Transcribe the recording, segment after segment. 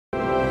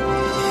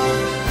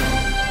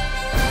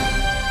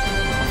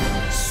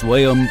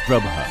Swayam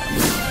Prabha.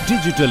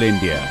 Digital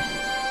India.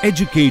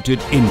 Educated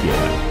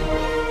India.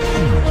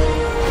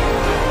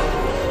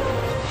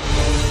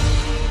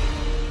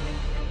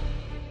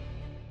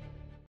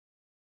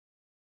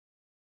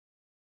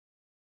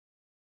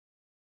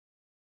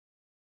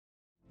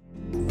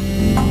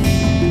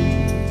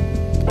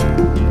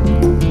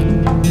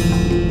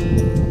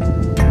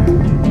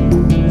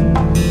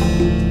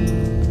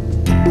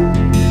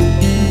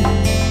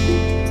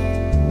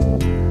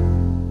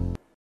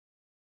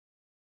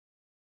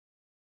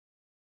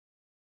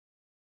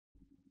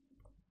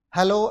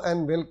 Hello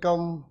and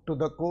welcome to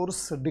the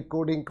course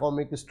Decoding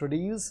Comic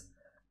Studies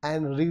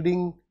and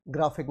Reading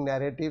Graphic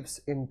Narratives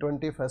in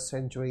 21st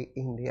Century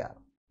India.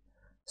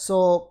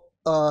 So,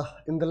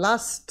 in the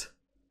last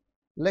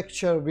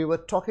lecture, we were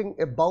talking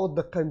about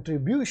the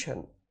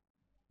contribution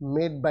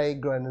made by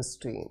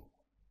Groenestein,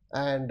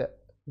 and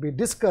we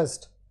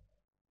discussed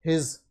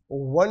his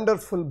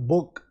wonderful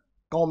book,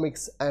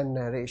 Comics and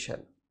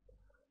Narration.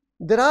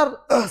 There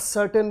are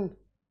certain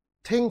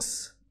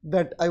things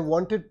that I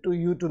wanted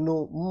you to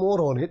know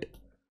more on it.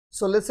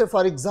 So let's say,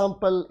 for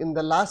example, in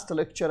the last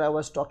lecture I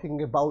was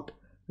talking about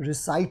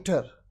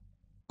reciter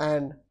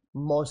and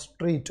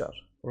mostrator,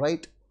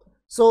 right?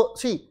 So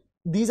see,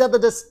 these are the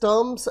just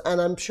terms, and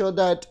I'm sure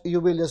that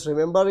you will just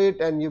remember it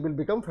and you will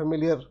become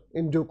familiar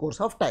in due course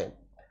of time.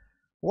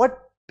 What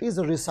is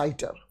a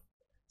reciter?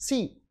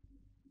 See,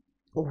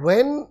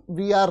 when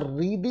we are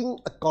reading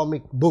a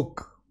comic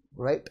book,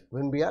 right?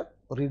 When we are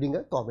reading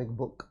a comic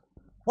book,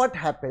 what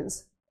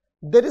happens?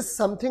 There is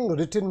something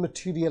written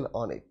material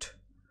on it.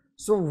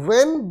 So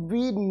when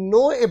we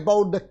know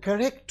about the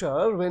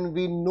character, when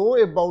we know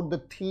about the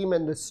theme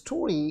and the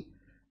story,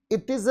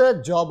 it is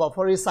a job of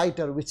a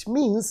reciter, which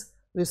means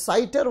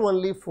reciter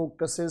only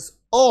focuses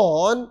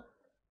on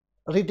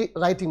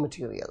writing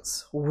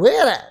materials.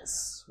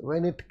 Whereas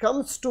when it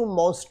comes to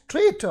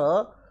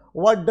mostrator,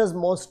 what does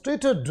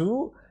mostrator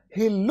do?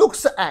 He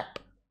looks at,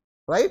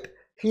 right?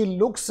 He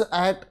looks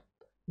at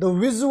the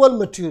visual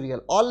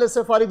material, or let's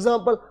say, for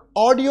example,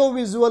 audio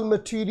visual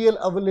material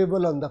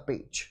available on the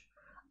page,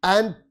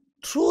 and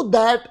through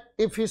that,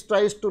 if he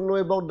tries to know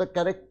about the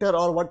character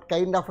or what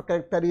kind of a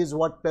character is,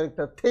 what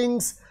character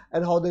thinks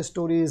and how the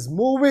story is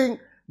moving,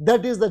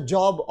 that is the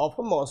job of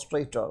a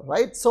mostrator,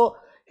 right? So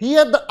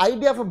here the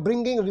idea of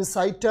bringing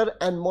reciter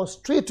and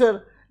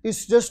mostrator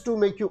is just to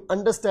make you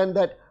understand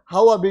that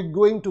how are we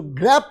going to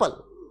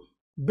grapple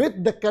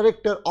with the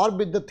character or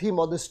with the theme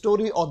or the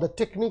story or the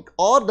technique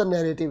or the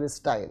narrative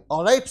style.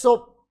 All right,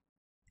 so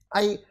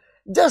I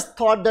just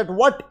thought that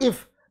what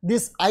if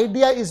this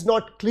idea is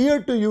not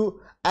clear to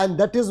you, and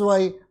that is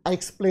why I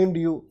explained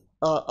you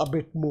a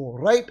bit more,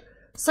 right?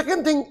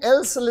 Second thing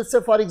else, let's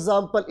say, for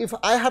example, if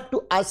I have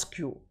to ask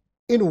you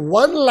in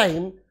one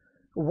line,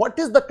 what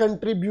is the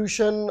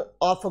contribution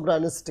of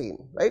Groenestein,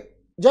 right?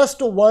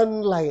 Just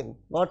one line,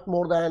 not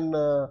more than,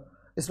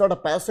 it's not a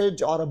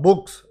passage or a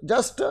book,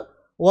 just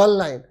one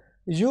line.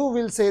 You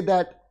will say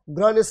that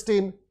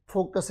Groenestein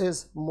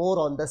focuses more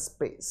on the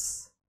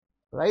space,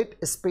 right?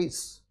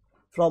 Space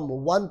from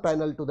one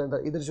panel to the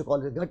other, either you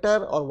call it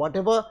gutter or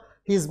whatever.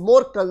 He is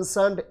more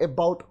concerned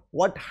about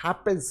what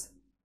happens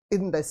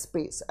in the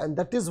space, and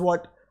that is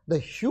what the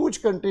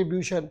huge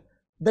contribution,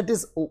 that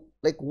is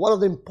like one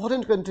of the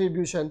important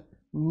contribution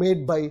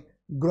made by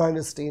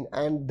Groenestein,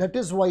 and that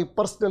is why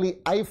personally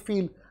I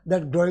feel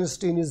that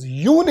Groenestein is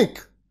unique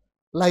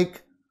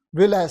like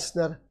Will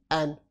Eisner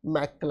and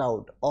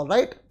MacLeod. All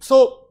right,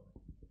 so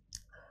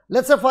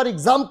let's say, for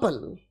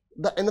example,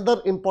 the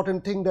another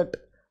important thing that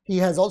he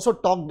has also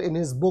talked in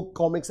his book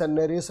Comics and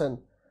Narration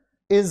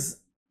is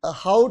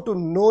how to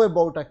know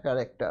about a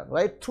character,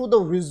 right, through the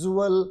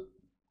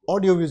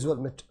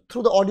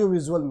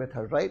audiovisual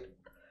method, right?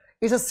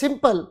 It's a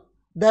simple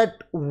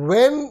that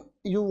when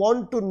you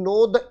want to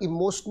know the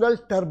emotional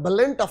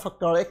turbulence of a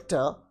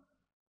character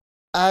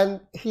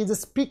and he is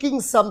speaking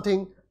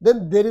something,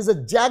 then there is a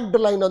jagged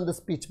line on the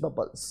speech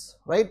bubbles,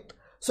 right?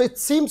 So it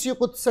seems you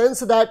could sense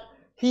that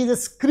he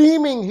is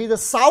screaming, he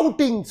is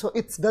shouting, so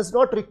it does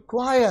not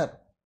require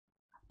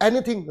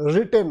anything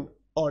written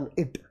on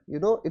it, you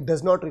know, it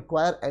does not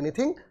require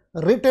anything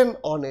written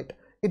on it.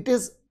 It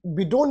is,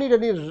 we don't need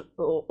any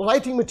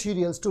writing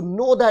materials to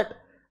know that,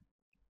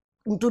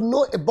 to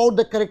know about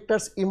the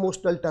character's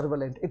emotional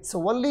turbulence. It's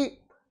only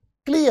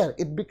clear,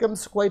 it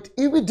becomes quite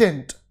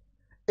evident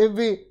if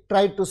we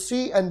try to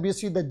see and we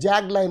see the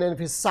jagged line, and if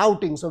he's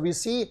shouting, so we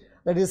see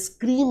that he's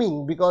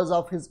screaming because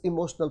of his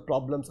emotional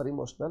problems or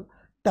emotional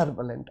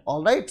turbulence.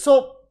 All right,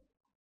 so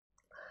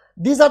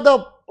these are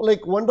the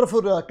like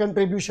wonderful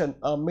contribution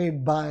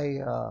made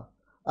by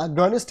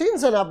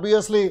Groenestein, and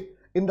obviously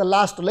in the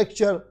last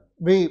lecture,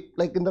 we,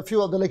 like in the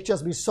few of the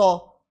lectures, we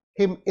saw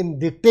him in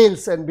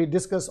details and we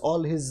discussed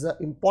all his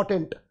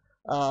important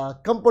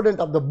component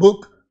of the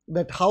book,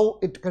 that how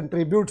it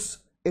contributes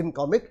in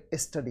comic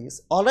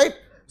studies. All right,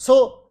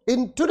 so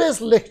in today's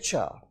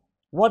lecture,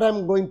 what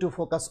I'm going to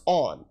focus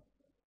on,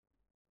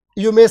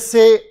 you may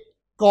say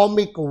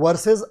comic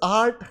versus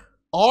art,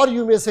 or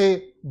you may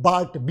say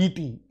Bart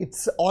BT.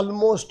 It's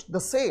almost the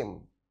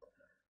same.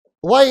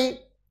 Why?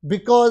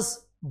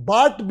 because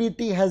Bart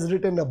Beatty has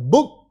written a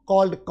book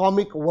called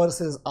Comic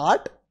versus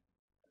Art,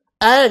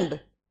 and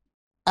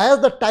as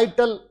the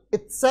title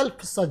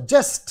itself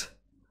suggests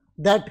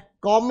that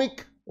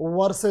comic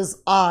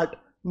versus art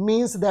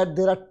means that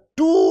there are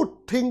two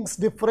things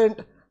different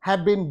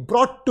have been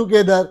brought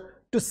together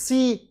to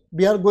see,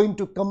 we are going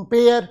to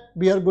compare,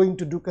 we are going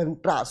to do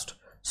contrast.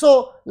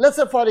 So let's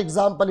say, for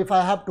example, if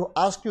I have to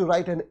ask you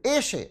write an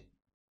essay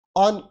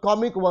on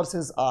comic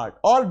versus art,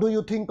 or do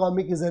you think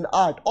comic is an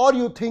art, or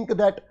you think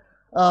that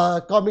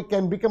comic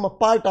can become a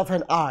part of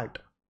an art,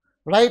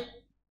 right?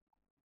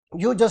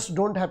 You just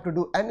don't have to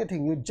do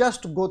anything. You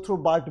just go through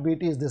Bart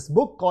Beatty's this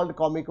book called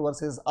Comic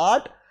versus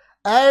Art,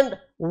 and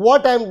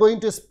what I'm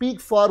going to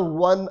speak for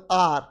 1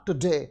 hour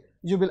today,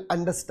 you will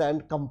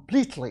understand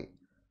completely.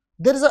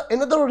 There is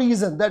another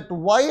reason that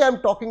why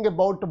I'm talking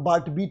about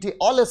Bart Beatty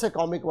or let's say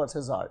Comic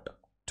versus Art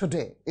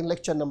today in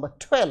lecture number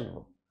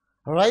 12,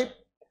 right?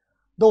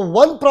 The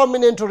one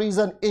prominent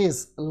reason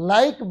is,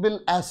 like Bill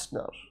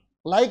Asner,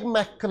 like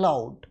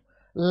MacLeod,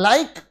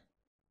 like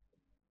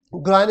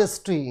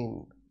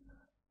Granstein,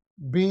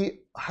 we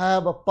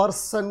have a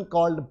person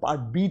called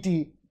Bart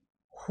Beatty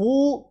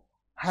who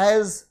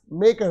has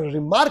made a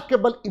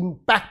remarkable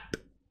impact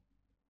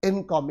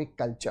in comic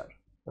culture,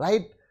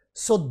 right?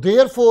 So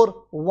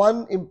therefore,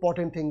 one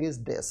important thing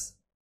is this.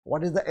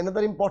 What is the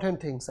another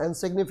important thing and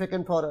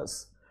significant for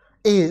us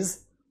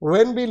is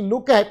when we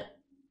look at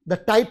the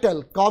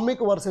title Comic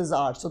versus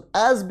Art. So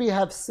as we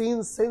have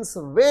seen since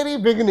very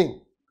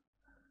beginning,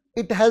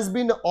 it has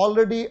been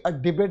already a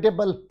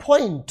debatable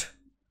point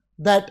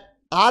that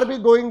are we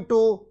going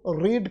to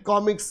read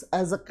comics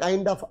as a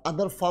kind of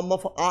other form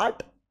of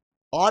art,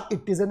 or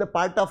it is in a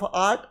part of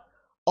art,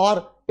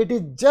 or it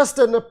is just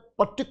in a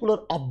particular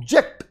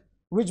object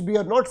which we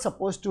are not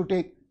supposed to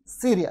take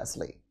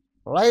seriously,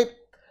 right?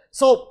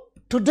 So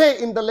today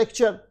in the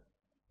lecture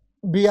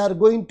we are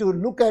going to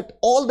look at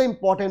all the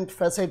important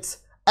facets,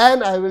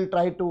 and I will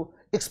try to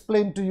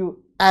explain to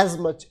you as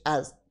much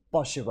as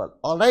possible.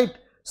 All right.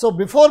 So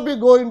before we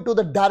go into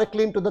the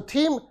directly into the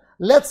theme,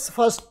 let's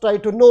first try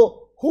to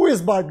know who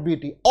is Bart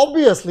Beatty.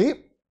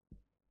 Obviously,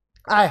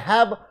 I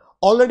have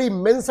already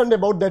mentioned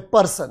about that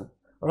person,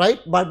 right?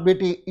 Bart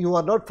Beatty, you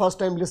are not first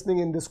time listening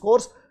in this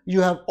course.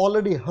 You have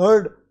already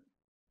heard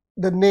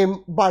the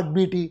name Bart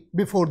Beatty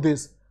before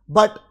this.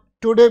 But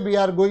today we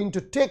are going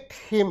to take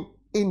him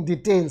in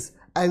details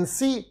and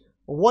see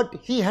what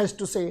he has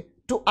to say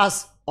to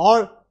us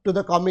or to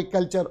the comic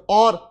culture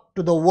or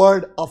to the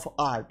world of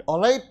art.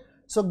 All right.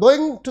 So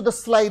going to the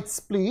slides,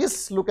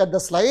 please look at the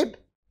slide.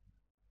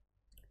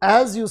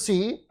 As you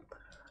see,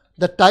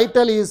 the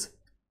title is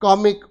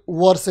Comic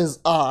versus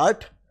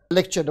Art,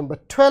 lecture number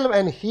 12,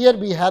 and here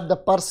we have the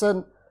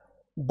person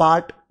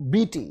Bart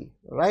Beatty,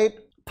 right?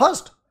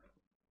 First,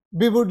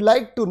 we would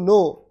like to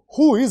know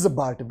who is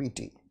Bart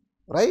Beatty,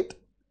 right?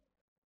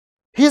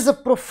 He is a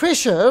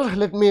professor.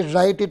 Let me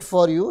write it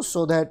for you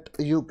so that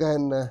you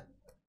can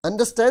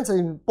understand. It's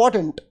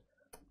important.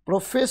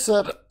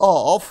 Professor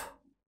of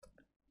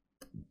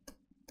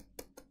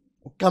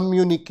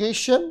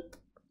Communication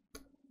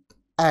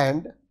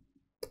and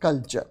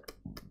Culture.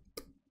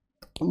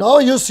 Now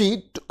you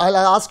see, I'll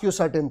ask you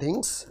certain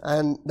things,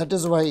 and that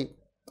is why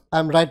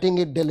I'm writing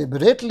it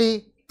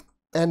deliberately.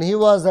 And he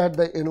was at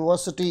the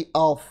University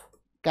of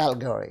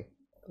Calgary,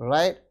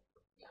 right?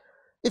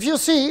 If you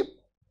see,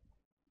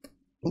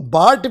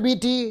 Bart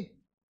Beatty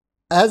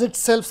as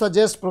itself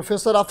suggests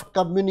Professor of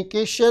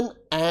Communication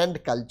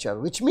and Culture,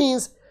 which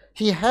means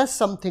he has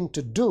something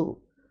to do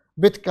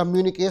with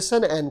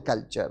communication and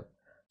culture.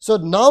 So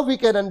now we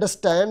can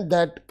understand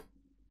that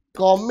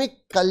comic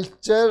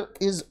culture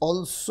is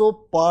also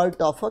part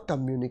of a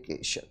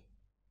communication,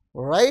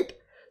 right?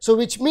 So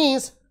which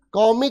means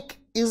comic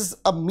is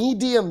a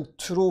medium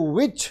through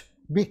which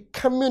we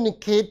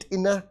communicate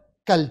in a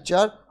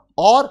culture,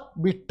 or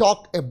we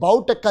talk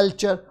about a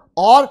culture,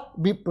 or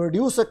we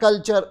produce a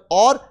culture,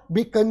 or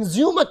we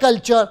consume a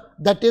culture.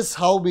 That is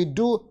how we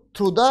do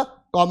through the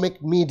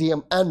comic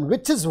medium, and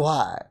which is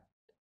why,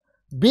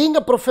 being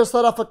a professor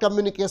of a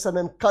communication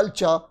and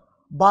culture,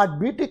 Bart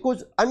Beatty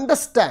could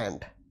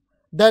understand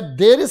that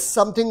there is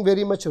something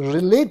very much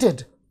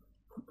related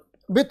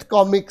with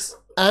comics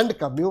and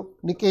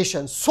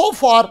communication. So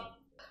far,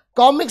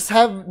 comics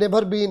have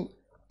never been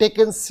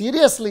taken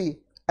seriously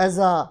as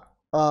a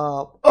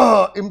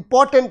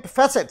important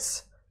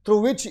facets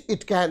through which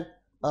it can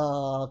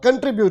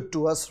contribute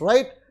to us,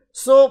 right?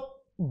 So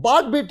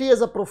Bart Beatty,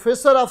 as a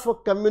professor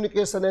of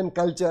communication and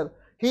culture,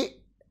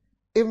 he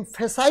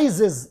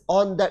emphasizes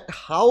on that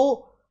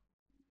how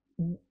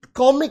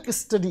comic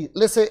study,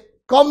 let's say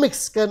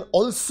comics, can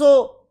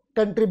also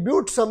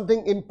contribute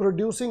something in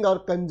producing or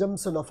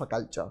consumption of a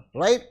culture,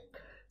 right?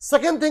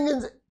 Second thing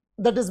is,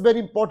 that is very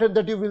important,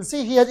 that you will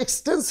see he has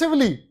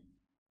extensively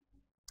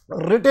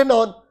written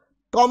on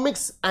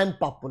comics and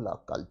popular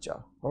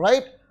culture,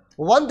 right?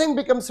 One thing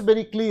becomes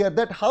very clear,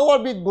 that how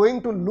are we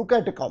going to look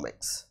at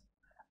comics,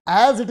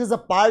 as it is a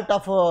part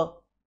of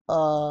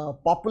a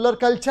popular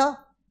culture,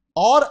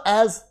 or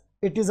as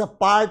it is a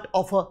part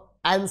of a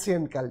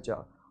ancient culture.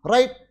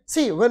 right?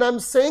 See, when I'm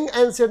saying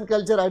ancient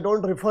culture, I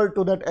don't refer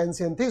to that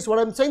ancient things. What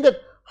I'm saying that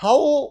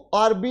how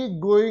are we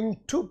going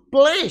to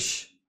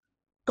place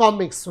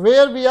comics,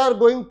 where we are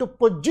going to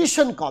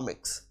position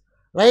comics,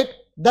 right?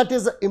 That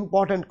is an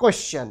important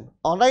question.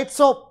 All right,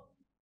 so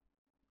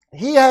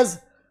he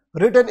has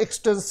written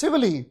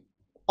extensively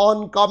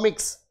on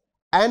comics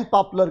and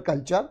popular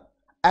culture,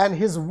 and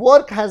his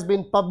work has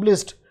been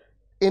published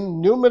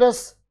in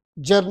numerous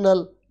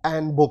journals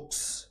and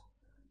books.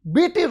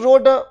 BT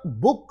wrote a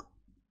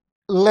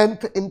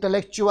book-length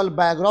intellectual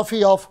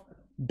biography of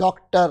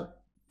Dr.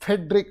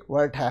 Frederick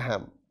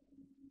Wertham,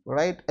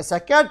 right? A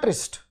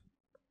psychiatrist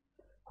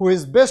who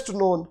is best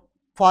known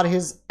for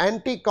his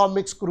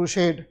anti-comics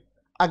crusade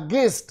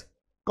against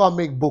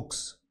comic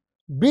books.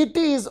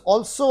 BT is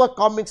also a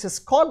comics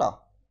scholar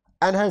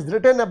and has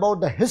written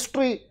about the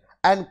history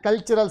and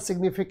cultural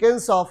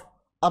significance of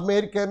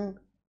American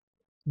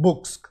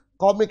books,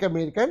 comic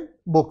American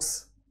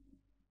books.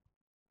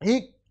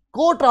 He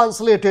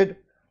co-translated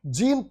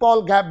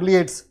Jean-Paul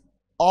Gablier's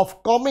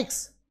Of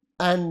Comics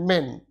and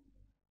Men,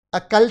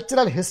 a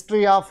cultural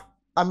history of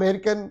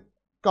American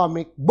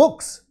comic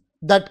books,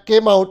 that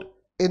came out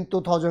in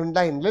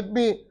 2009. Let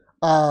me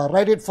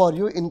write it for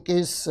you in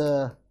case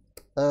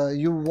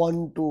you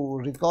want to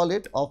recall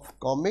it. Of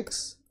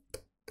Comics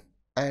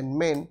and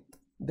Men,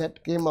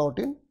 that came out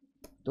in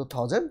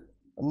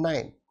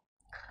 2009.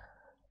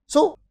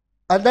 So,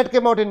 and that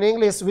came out in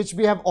English, which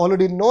we have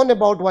already known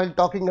about while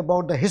talking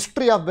about the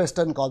history of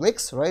Western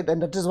comics, right? And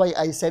that is why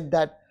I said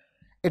that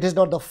it is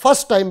not the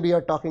first time we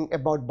are talking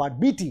about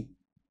BT.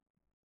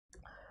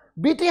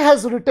 BT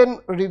has written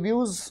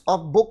reviews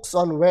of books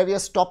on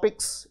various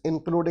topics,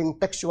 including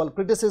textual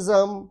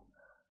criticism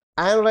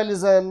and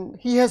realism.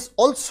 He has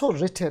also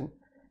written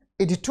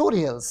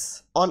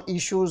editorials on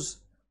issues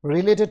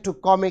related to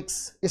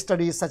comics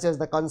studies, such as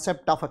the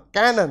concept of a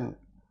canon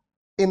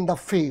in the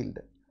field.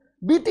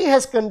 BT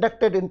has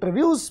conducted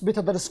interviews with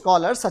other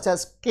scholars such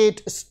as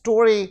Kate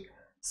Story,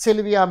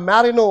 Sylvia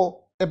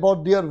Marino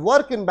about their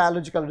work in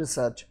biological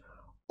research.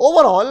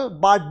 Overall,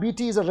 Bart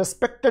BT is a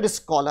respected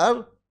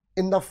scholar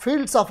in the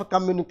fields of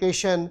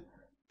communication,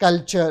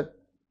 culture,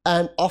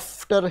 and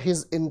after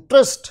his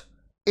interest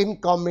in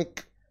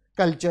comic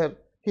culture,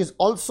 he is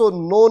also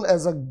known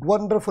as a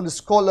wonderful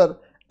scholar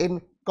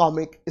in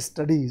comic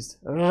studies,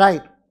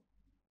 right?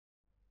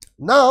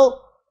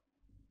 Now,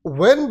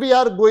 when we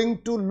are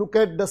going to look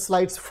at the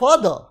slides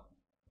further,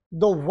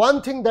 the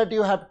one thing that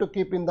you have to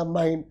keep in the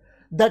mind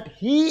that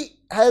he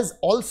has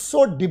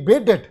also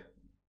debated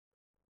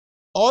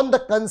on the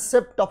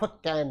concept of a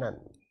canon,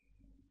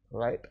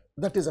 right?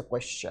 That is a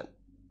question.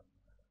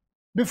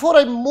 Before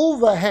I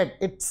move ahead,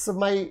 it's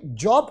my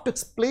job to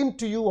explain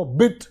to you a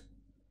bit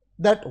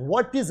that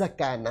what is a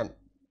canon,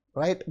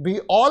 right? We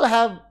all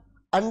have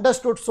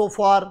understood so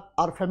far,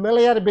 are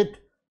familiar with,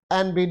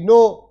 and we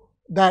know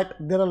that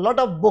there are a lot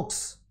of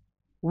books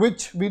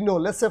which we know,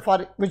 let's say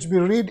which we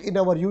read in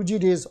our UG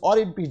days or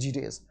in PG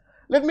days.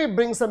 Let me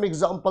bring some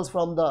examples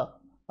from the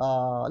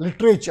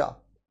literature.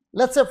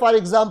 Let's say, for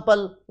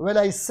example, when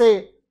I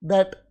say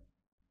that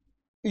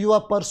you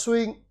are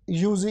pursuing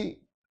UG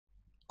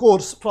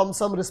course from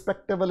some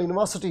respectable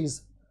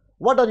universities,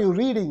 what are you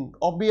reading?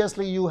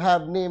 Obviously, you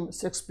have named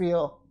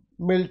Shakespeare,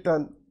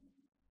 Milton,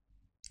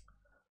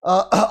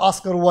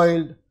 Oscar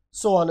Wilde,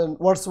 so on, and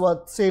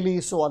Wordsworth,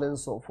 Shelley, so on and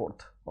so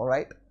forth. All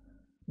right.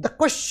 The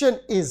question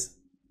is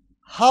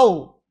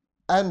how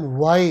and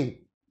why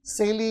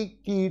Shelley,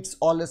 Keats,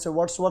 or let's say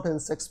Wordsworth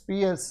and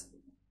Shakespeare's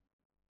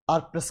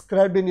are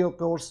prescribed in your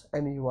course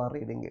and you are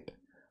reading it.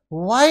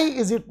 Why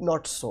is it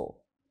not so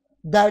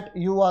that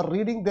you are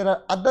reading? There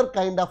are other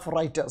kind of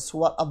writers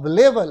who are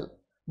available,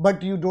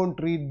 but you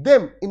don't read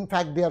them. In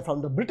fact, they are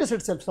from the British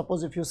itself.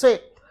 Suppose if you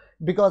say,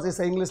 because it's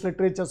English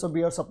literature, so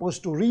we are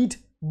supposed to read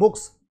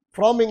books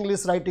from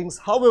English writings.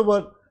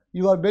 However,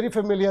 you are very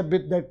familiar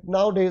with that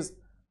nowadays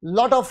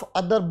lot of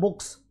other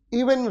books,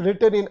 even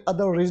written in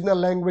other regional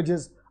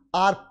languages,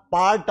 are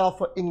part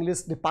of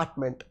English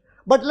department.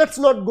 But let's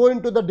not go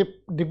into the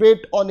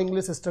debate on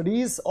English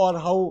studies or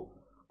how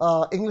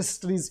English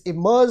studies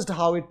emerged,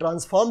 how it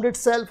transformed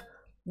itself.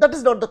 That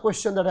is not the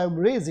question that I am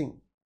raising.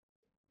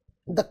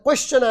 The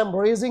question I am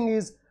raising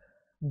is,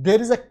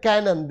 there is a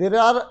canon, there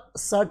are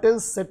certain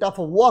set of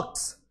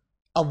works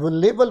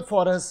available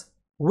for us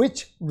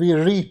which we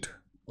read,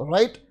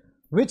 right?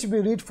 Which we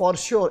read for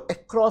sure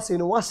across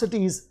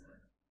universities,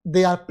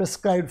 they are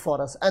prescribed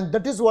for us, and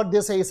that is what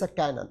they say is a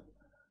canon.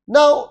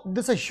 Now,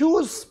 there's a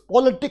huge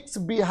politics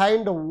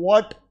behind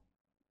what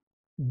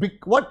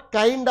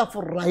kind of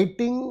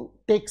writing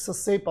takes the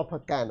shape of a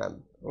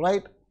canon,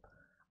 right?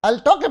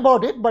 I'll talk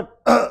about it,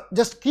 but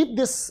just keep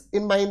this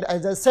in mind.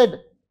 As I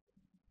said,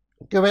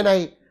 okay, when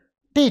I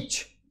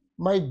teach,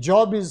 my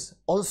job is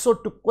also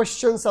to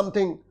question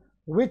something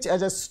which,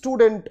 as a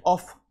student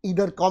of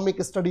either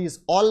comic studies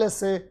or let's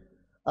say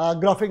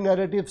graphic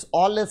narratives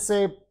or let's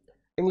say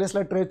English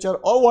literature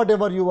or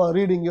whatever you are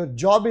reading, your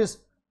job is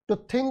to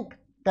think,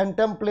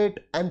 contemplate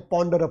and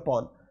ponder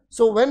upon.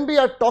 So when we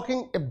are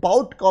talking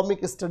about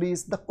comic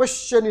studies, the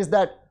question is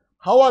that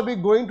how are we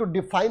going to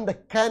define the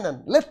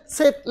canon?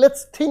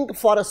 Let's think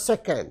for a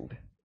second,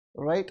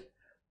 right?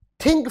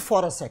 Think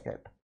for a second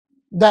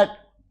that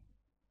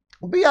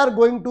we are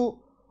going to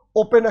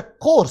open a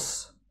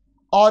course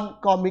on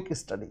comic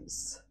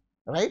studies,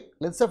 right?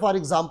 Let's say, for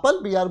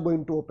example, we are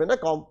going to open a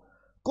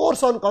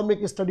course on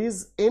comic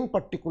studies in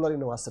particular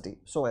university,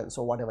 so and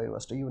so, whatever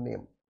university you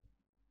name.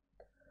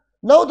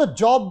 Now the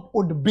job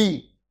would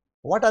be,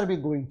 what are we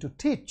going to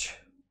teach,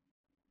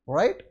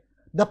 right?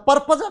 The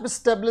purpose of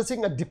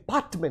establishing a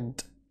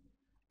department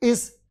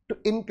is to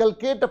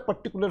inculcate a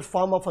particular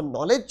form of a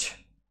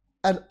knowledge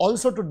and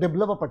also to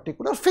develop a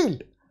particular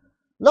field.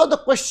 Now the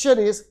question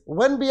is,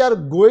 when we are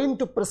going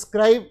to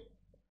prescribe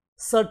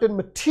certain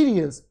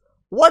materials,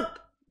 what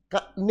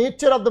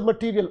nature of the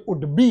material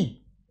would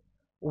be?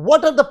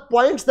 What are the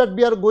points that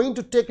we are going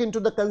to take into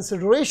the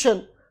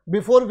consideration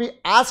before we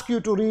ask you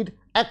to read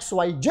X,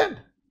 Y, Z?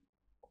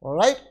 All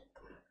right.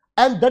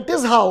 And that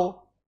is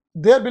how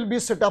there will be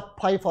set up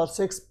 5 or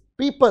 6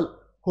 people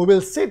who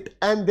will sit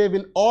and they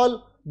will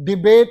all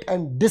debate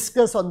and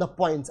discuss on the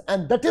points.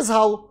 And that is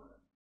how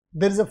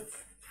there is a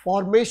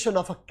formation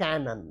of a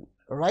canon,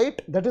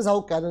 right? That is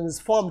how canon is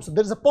formed. So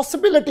there is a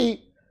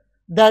possibility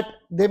that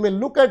they may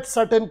look at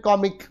certain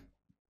comic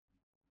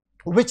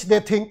which they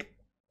think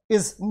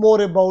is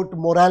more about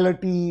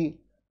morality,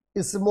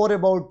 is more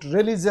about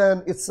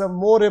religion, it's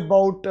more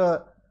about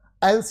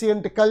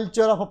ancient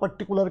culture of a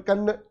particular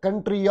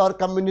country or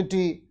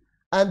community,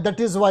 and that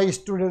is why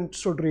students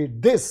should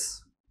read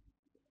this.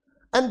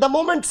 And the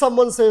moment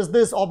someone says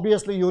this,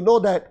 obviously you know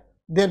that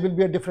there will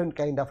be a different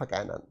kind of a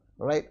canon,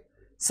 right?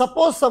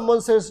 Suppose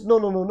someone says, no,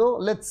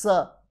 let's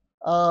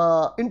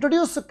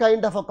introduce a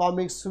kind of a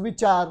comics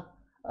which are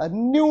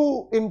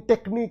new in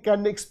technique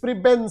and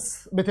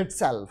experiments with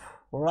itself,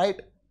 right?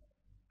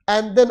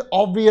 And then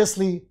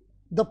obviously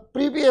the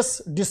previous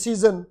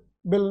decision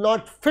will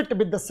not fit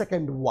with the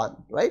second one,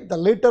 right? The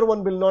later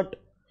one will not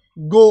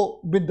go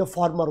with the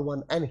former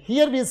one. And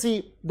here we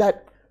see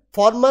that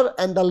former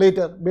and the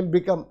later will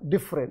become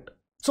different.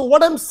 So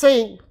what I'm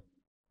saying,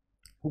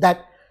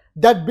 that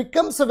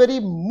becomes a very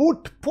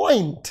moot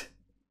point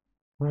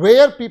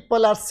where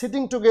people are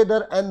sitting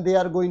together and they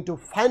are going to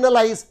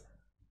finalize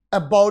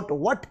about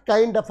what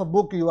kind of a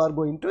book you are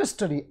going to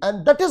study.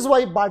 And that is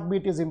why Bart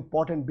Beatty is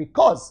important,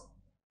 because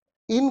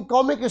in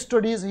comic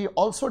studies he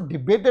also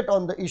debated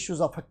on the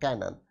issues of a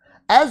canon.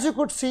 As you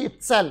could see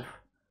itself,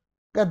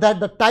 that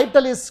the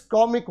title is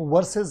Comic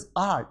versus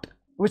Art,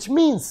 which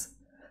means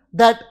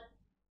that,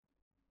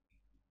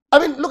 I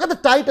mean, look at the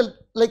title,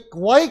 like,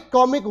 why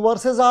comic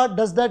versus art?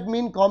 Does that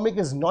mean comic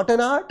is not an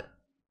art?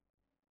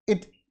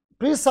 It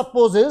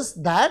presupposes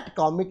that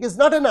comic is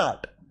not an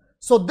art.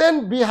 So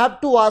then we have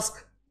to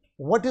ask,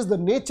 what is the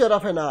nature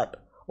of an art?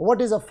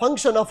 What is a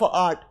function of an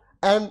art?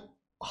 And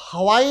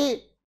why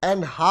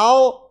and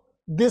how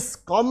this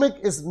comic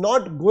is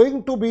not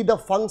going to be the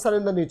function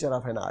and the nature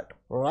of an art,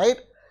 right?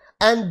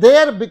 And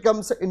there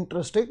becomes an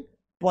interesting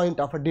point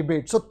of a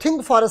debate. So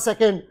think for a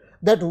second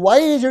that why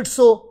is it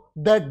so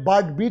that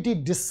Bart Beatty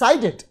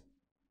decided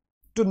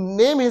to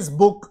name his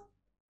book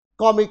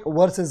Comic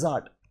versus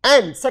Art?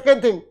 And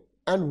second thing,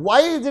 and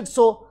why is it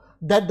so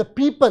that the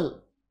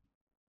people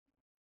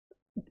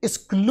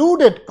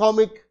excluded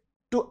comic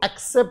to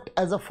accept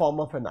as a form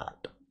of an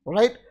art,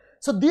 right?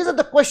 So these are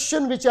the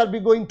questions which are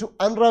we going to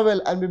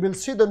unravel, and we will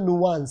see the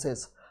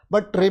nuances.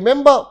 But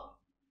remember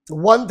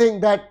one thing,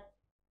 that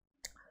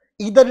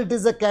either it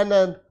is a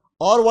canon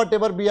or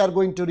whatever we are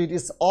going to read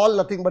is all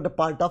nothing but a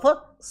part of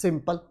a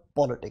simple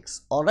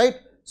politics. All right.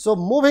 So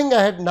moving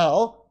ahead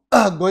now,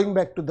 going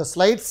back to the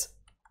slides.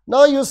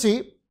 Now you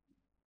see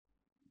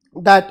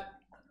that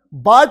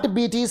Bart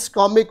Beatty's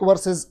Comic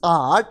versus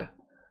Art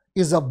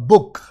is a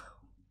book,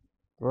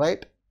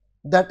 right,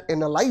 that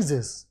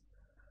analyzes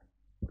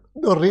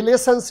the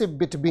relationship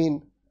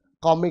between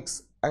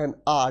comics and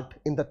art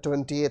in the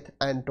 20th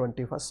and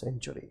 21st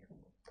century.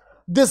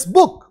 This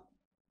book,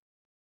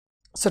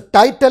 so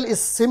title is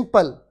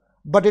simple,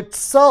 but it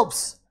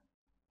serves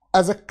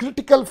as a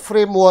critical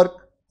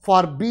framework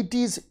for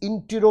Beatty's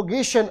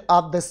interrogation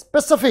of the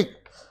specific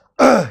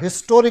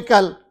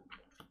historical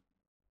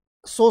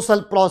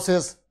social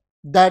process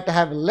that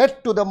have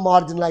led to the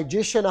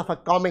marginalization of a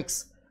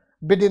comics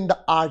within the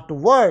art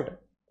world.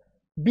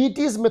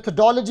 Beatty's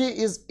methodology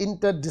is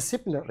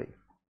interdisciplinary,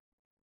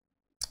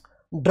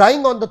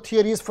 drawing on the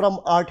theories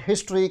from art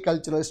history,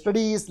 cultural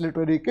studies,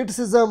 literary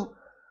criticism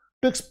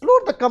to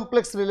explore the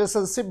complex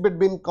relationship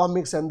between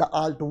comics and the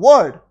art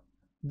world.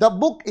 The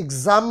book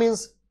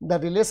examines the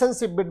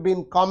relationship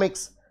between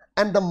comics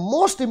and the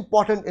most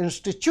important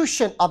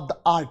institution of the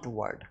art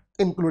world,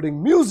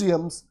 including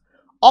museums,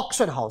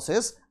 auction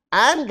houses,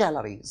 and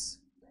galleries.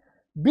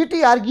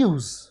 Beatty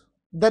argues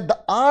that the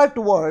art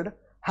world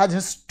has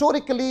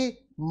historically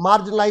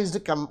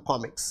marginalized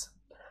comics,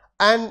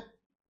 and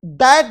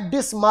that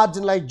this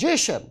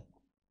marginalization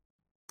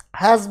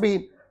has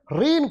been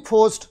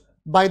reinforced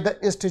by the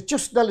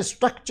institutional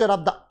structure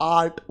of the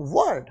art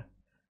world.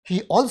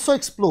 He also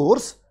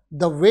explores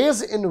the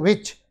ways in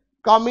which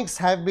comics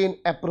have been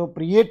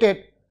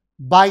appropriated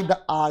by the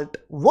art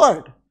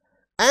world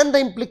and the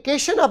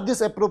implication of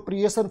this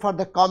appropriation for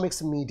the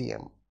comics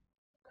medium.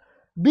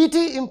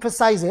 BT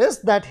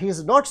emphasizes that he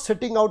is not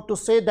setting out to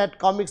say that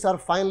comics are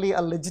finally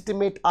a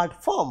legitimate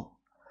art form,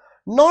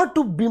 nor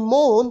to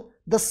bemoan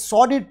the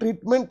sordid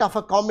treatment of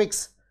a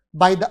comics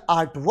by the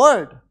art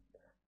world.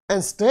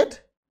 Instead,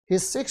 he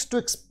seeks to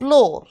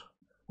explore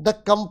the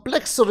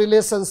complex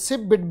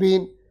relationship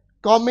between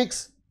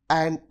comics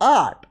and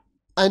art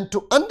and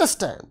to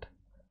understand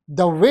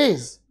the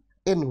ways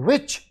in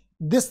which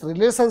this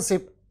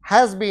relationship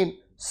has been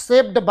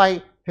shaped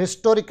by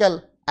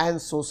historical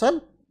and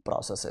social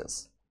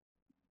processes.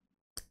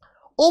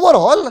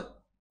 Overall,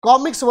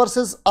 comics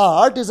versus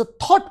art is a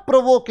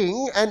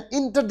thought-provoking and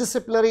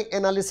interdisciplinary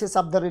analysis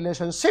of the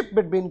relationship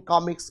between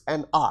comics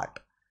and art.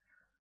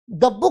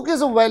 The book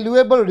is a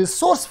valuable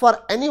resource for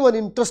anyone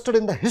interested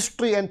in the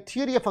history and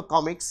theory of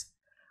comics,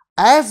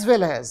 as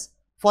well as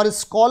for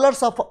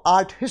scholars of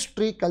art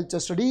history,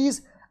 culture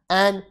studies,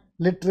 and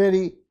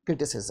literary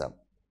criticism.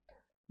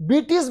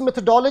 BT's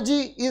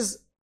methodology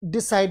is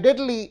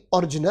decidedly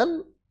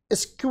original,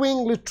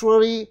 skewing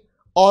literary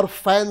or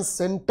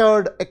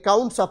fan-centered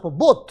accounts of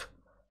both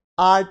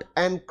art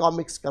and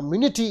comics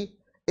community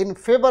in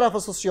favor of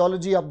a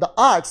sociology of the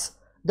arts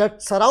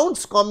that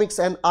surrounds comics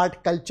and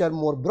art culture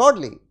more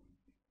broadly.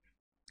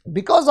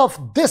 Because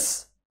of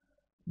this,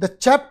 the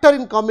chapter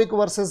in Comic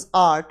versus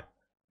Art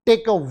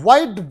take a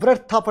wide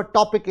breadth of a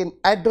topic in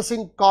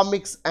addressing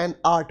comics and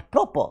art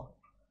proper.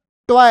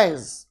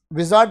 Toys,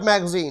 Wizard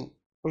Magazine,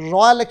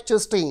 Royal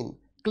Lichtenstein,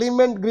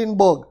 Clement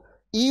Greenberg,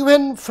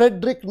 even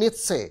Friedrich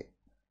Nietzsche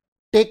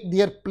take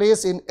their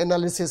place in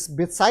analysis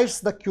besides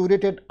the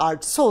curated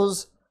art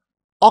shows,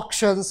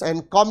 auctions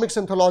and comics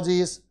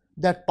anthologies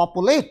that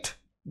populate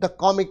the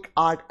comic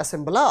art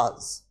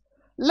assemblage.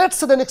 Let's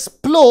then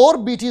explore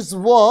BT's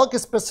work,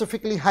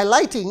 specifically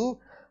highlighting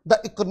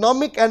the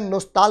economic and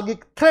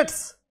nostalgic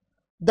threats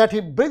that he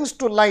brings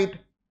to light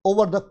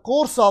over the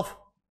course of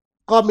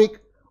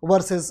Comic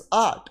versus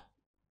Art.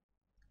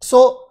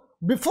 So,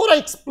 before I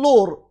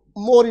explore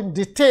more in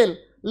detail,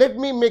 let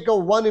me make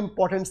one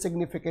important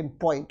significant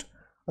point.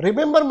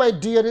 Remember, my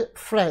dear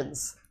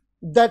friends,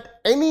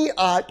 that any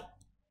art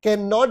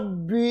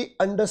cannot be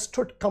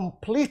understood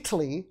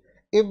completely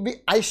if we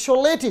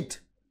isolate it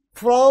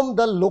from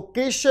the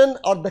location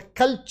or the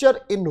culture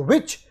in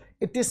which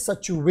it is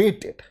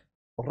situated,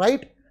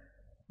 right?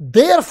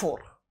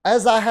 Therefore,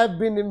 as I have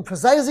been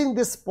emphasizing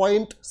this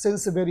point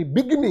since the very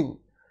beginning,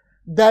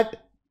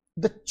 that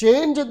the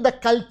change in the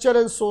culture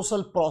and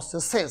social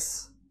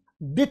processes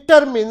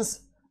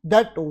determines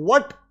that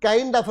what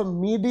kind of a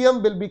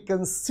medium will be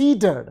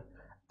considered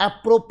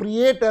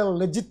appropriate and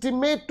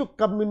legitimate to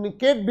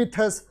communicate with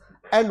us,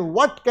 and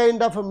what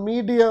kind of a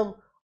medium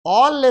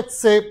or let's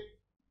say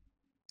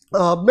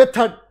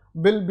method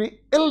will be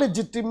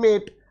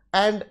illegitimate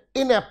and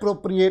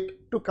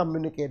inappropriate to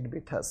communicate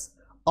with us.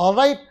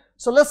 Alright,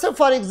 so let's say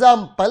for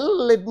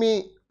example, let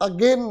me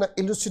again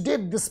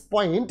elucidate this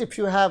point if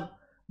you have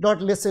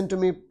not listened to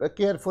me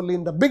carefully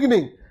in the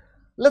beginning.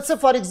 Let's say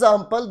for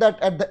example that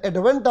at the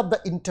advent of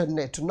the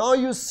internet, now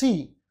you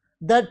see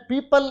that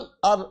people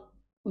are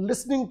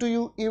listening to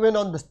you even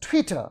on the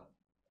Twitter,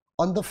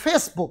 on the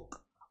Facebook,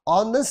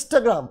 on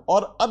Instagram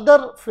or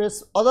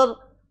other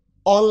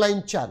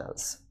online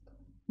channels.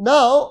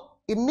 Now,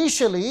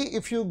 initially,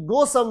 if you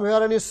go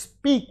somewhere and you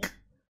speak,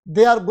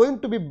 they are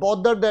going to be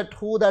bothered at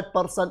who that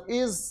person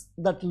is,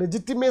 that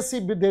legitimacy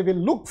they will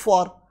look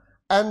for,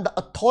 and the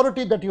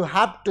authority that you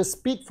have to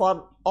speak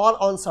for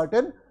or on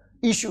certain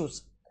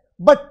issues.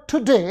 But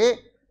today,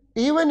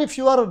 even if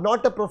you are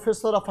not a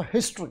professor of a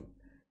history,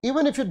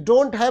 even if you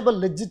don't have a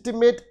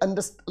legitimate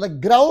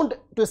ground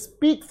to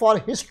speak for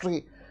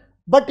history,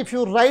 but if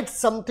you write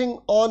something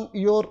on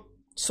your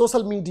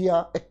social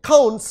media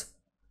accounts,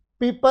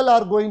 people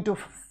are going to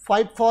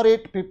fight for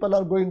it, people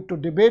are going to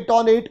debate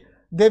on it.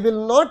 They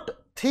will not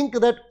think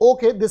that,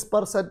 okay, this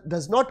person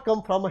does not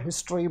come from a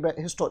history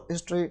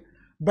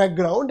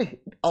background,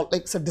 or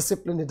like a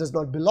discipline he does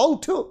not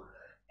belong to.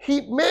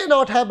 He may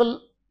not have a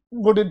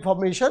good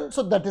information,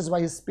 so that is why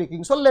he is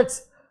speaking. So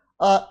let's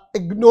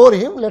ignore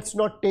him, let's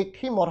not take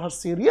him or her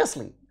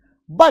seriously.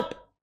 But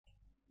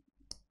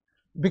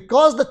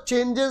because the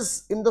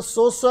changes in the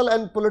social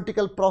and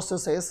political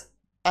processes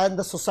and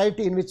the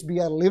society in which we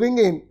are living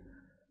in,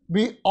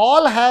 we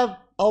all have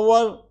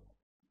our,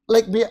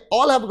 we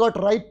all have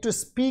got right to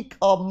speak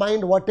our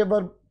mind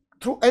whatever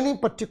through any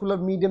particular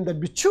medium that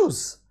we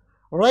choose,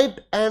 right?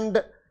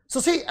 And so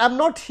see, I'm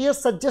not here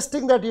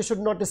suggesting that you should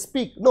not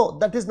speak. No,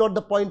 that is not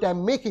the point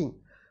I'm making.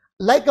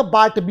 Like a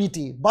Bart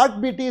Beatty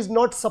is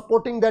not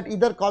supporting that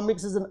either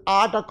comics is an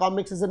art or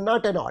comics is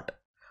not an art,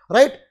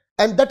 right?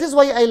 And that is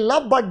why I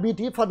love Bart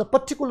Beatty, for the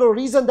particular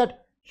reason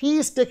that he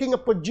is taking a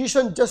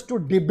position just to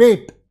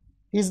debate.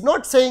 He's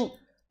not saying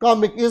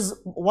comic is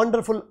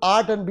wonderful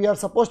art and we are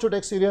supposed to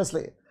take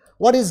seriously.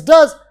 What he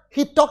does,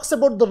 he talks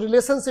about the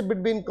relationship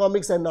between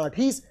comics and art.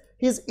 He's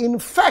in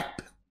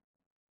fact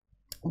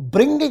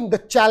bringing the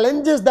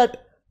challenges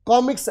that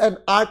comics and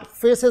art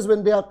faces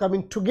when they are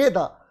coming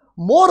together.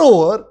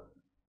 Moreover,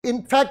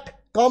 in fact,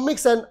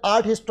 comics and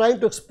art, he's trying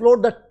to explore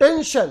the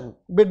tension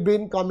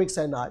between comics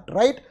and art,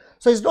 right?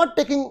 So he's not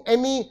taking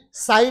any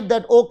side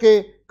that,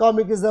 okay,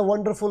 comic is a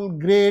wonderful,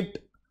 great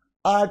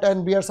art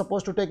and we are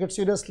supposed to take it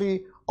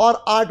seriously, or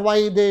art,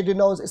 why they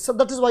denounce it. So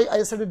that is why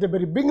I said at the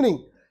very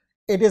beginning,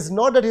 it is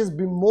not that he's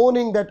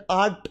bemoaning that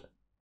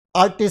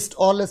artist,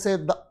 or let's say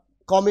the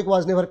comic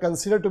was never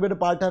considered to be a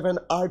part of an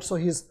art, so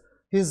he's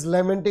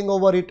lamenting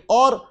over it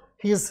or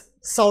he's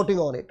shouting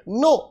on it.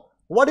 No,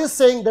 what he's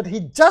saying that he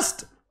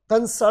just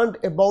concerned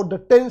about the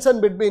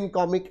tension between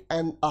comic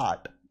and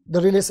art,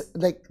 the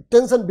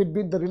tension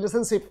between the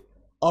relationship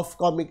of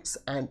comics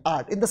and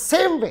art. In the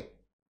same way,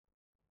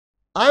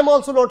 I am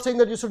also not saying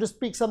that you should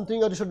speak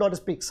something or you should not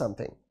speak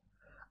something.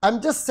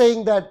 I'm just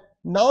saying that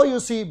now you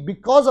see,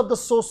 because of the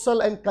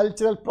social and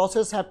cultural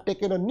process have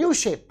taken a new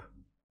shape,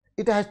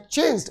 it has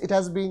changed,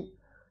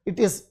 it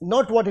is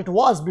not what it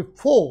was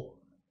before.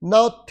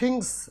 Now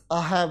things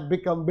have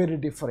become very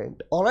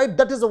different. All right,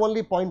 that is the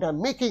only point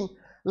I'm making,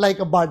 like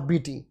a Bart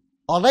Beatty.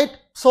 All right,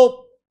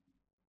 so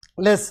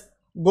let's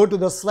go to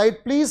the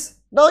slide, please.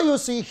 Now you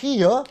see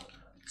here,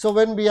 so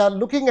when we are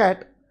looking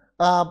at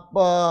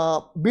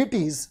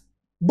Beatty's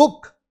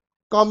book,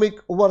 Comic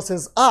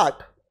versus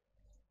Art,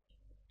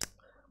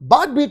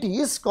 Bart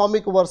Beatty's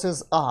Comic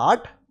versus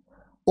Art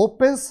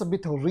opens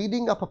with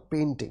reading of a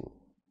painting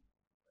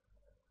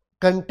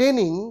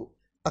containing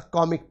a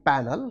comic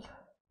panel.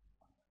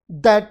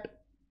 That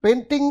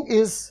painting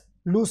is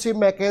Lucy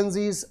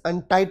Mackenzie's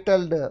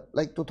untitled,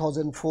 like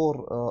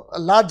 2004, a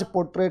large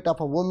portrait of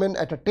a woman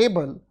at a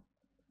table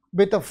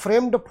with a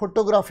framed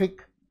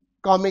photographic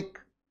comic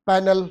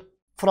panel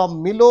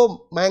from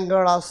Milo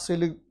Mangara's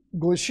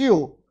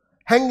Siligosio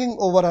hanging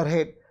over her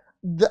head.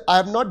 I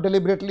am not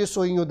deliberately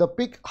showing you the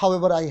pic,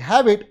 however I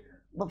have it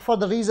for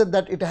the reason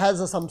that it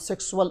has some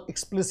sexual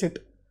explicit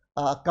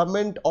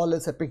comment or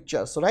let's say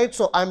pictures, right?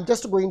 So I am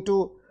just going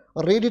to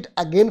read it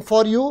again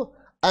for you,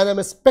 and I am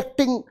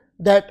expecting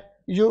that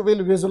you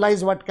will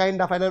visualize what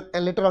kind of,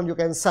 and later on you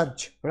can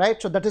search,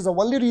 right? So that is the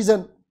only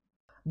reason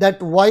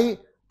that why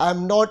I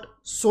am not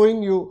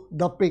showing you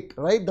the pic,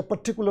 right? The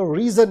particular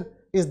reason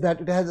is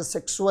that it has a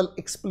sexual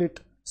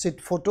explicit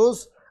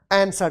photos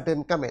and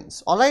certain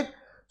comments. All right,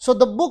 so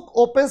the book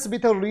opens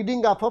with a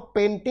reading of a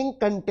painting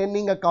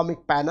containing a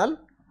comic panel.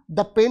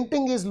 The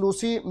painting is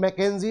Lucy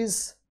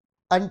Mackenzie's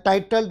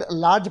untitled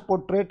large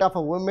portrait of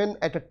a woman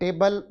at a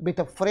table with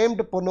a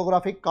framed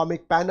pornographic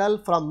comic panel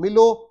from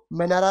Milo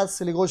Manara's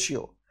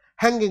Siligosio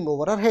hanging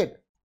over her head.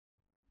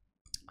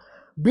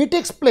 Beatty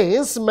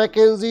explains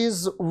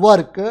Mackenzie's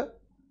work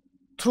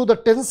through the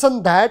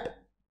tension that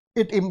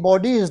it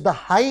embodies the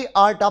high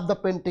art of the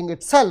painting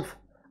itself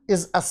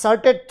is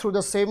asserted through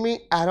the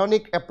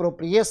semi-ironic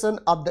appropriation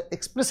of the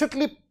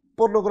explicitly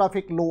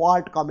pornographic low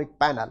art comic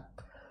panel.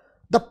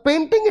 The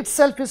painting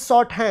itself is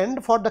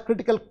shorthand for the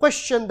critical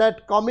question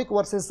that comic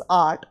versus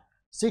art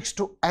seeks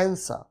to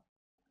answer.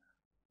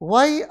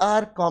 Why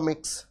are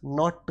comics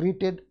not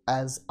treated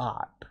as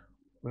art,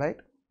 right?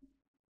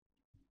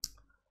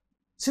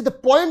 See, the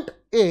point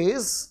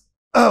is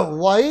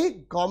why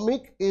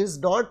comic is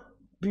not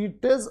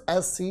treated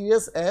as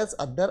serious as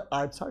other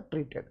arts are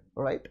treated,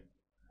 right?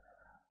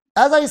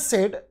 As I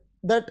said,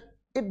 that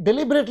it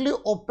deliberately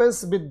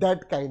opens with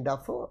that kind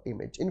of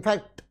image. In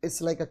fact,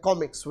 it's like a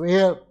comics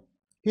where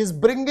he's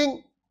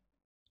bringing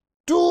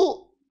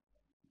two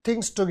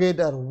things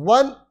together,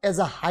 one as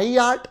a high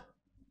art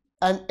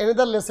and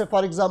another, let's say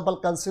for example,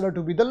 considered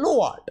to be the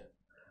low art,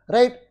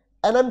 right?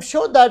 And I'm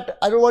sure that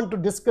I don't want to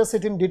discuss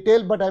it in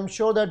detail, but I'm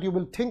sure that you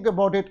will think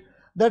about it,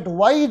 that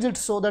why is it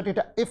so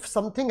that if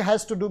something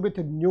has to do with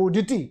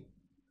nudity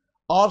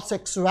or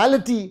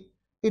sexuality,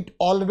 it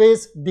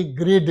always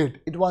degraded.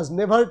 It was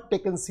never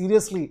taken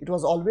seriously. It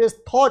was always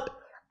thought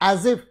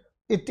as if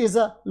it is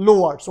a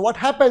low art. So what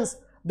happens,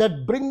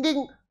 that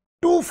bringing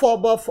two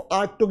forms of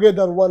art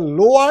together, one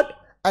low art,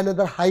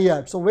 another high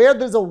art. So where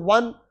there is a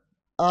one,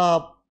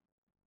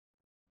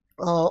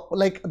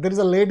 like there is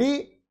a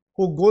lady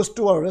who goes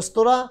to a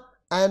restaurant,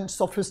 and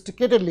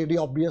sophisticated lady,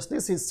 obviously,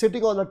 she is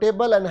sitting on a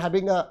table and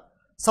having a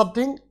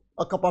something,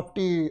 a cup of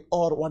tea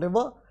or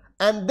whatever,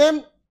 and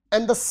then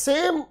in the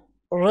same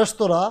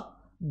restaurant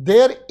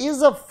there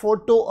is a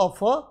photo of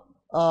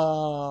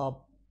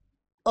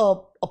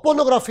a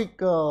pornographic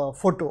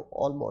photo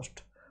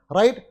almost,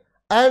 right?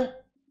 And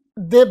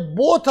they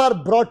both are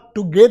brought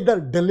together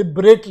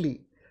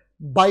deliberately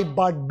by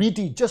Bart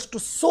Beatty just to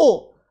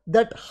show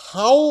that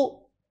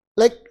how,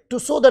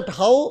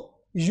 how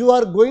you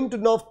are going to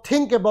now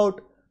think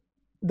about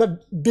the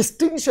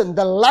distinction,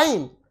 the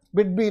line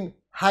between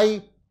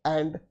high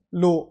and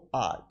low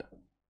art.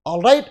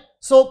 All right,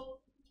 so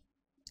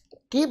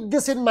keep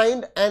this in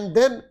mind and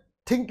then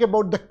think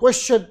about the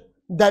question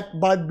that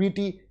Bart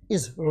Beatty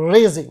is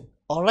raising.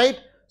 All right,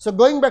 so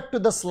going back to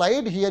the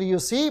slide, here you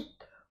see,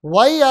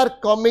 why are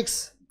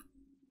comics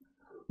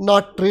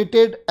not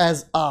treated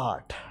as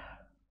art,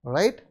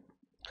 right?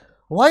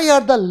 Why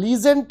are the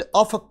legend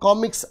of a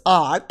comics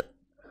art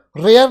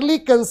rarely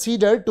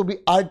considered to be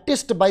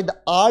artist by the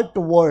art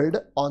world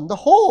on the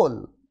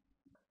whole?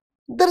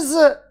 There is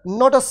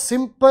not a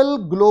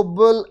simple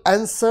global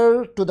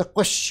answer to the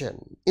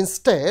question.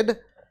 Instead,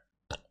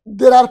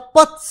 there are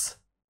paths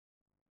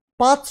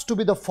to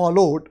be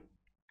followed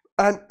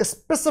and a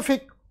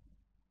specific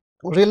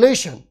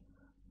relation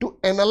to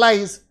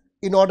analyze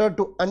in order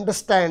to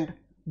understand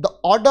the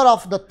order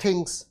of the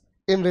things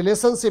in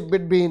relationship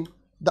between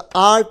the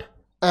art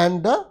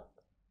and the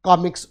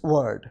comics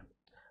world.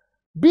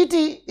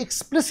 BT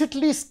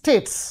explicitly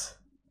states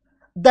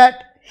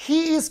that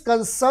he is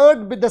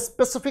concerned with the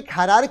specific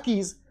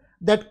hierarchies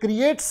that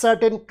create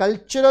certain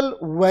cultural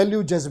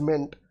value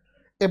judgment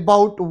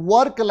about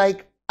work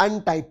like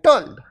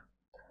Untitled.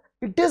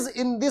 It is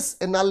in this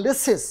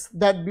analysis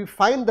that we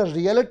find the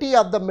reality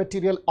of the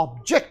material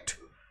object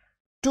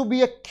to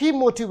be a key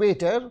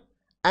motivator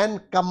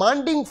and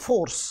commanding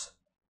force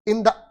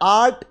in the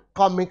art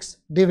comics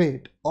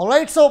debate.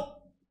 Alright, so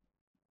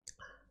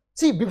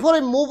see, before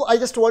I move, I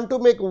just want to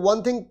make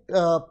one thing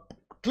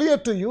clear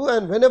to you,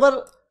 and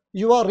whenever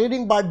you are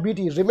reading Bart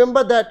BT,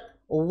 remember that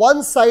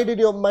one side in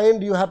your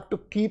mind you have to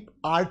keep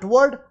art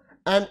word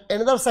and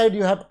another side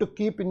you have to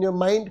keep in your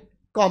mind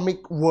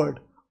comic word.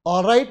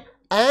 Alright,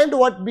 and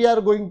what we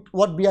are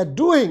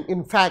doing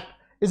in fact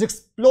is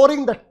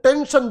exploring the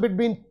tension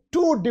between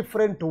two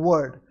different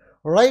words,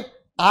 right?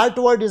 Art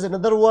word is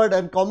another word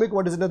and comic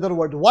word is another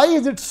word. Why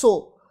is it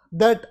so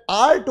that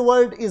art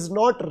word is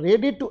not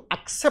ready to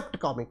accept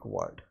comic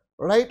word,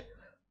 right?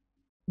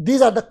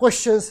 These are the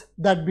questions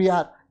that we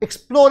are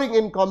exploring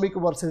in Comic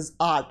versus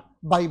Art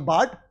by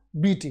Bart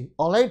BT.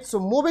 Alright, so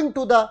moving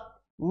to the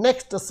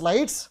next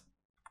slides,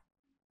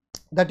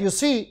 that you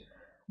see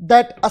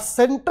that a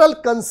central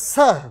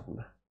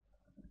concern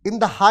in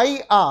the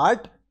high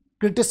art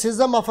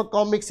criticism of a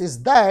comics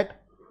is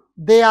that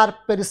they are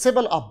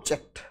perishable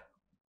object.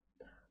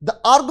 The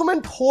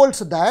argument holds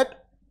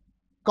that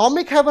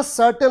comic have a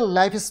certain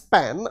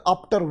lifespan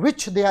after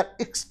which they are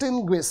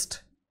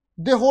extinguished.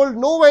 They hold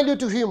no value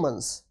to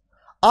humans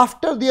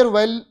after their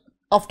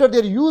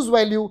use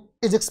value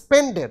is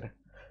expended.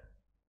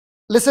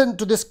 Listen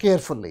to this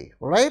carefully,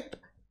 right?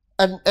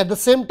 And at the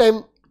same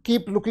time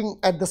keep looking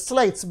at the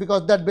slides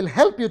because that will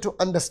help you to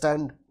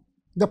understand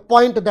the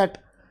point that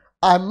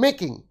I am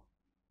making.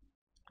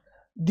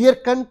 Their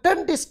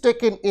content is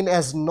taken in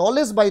as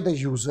knowledge by the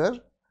user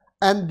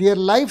and their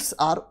lives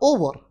are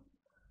over.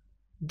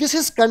 This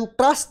is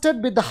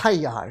contrasted with the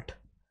high art,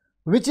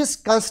 which is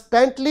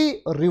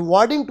constantly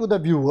rewarding to the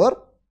viewer,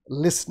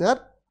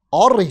 listener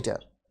or reader.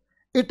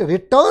 It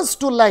returns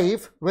to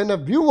life when a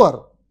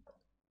viewer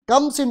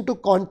comes into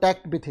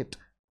contact with it.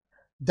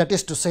 That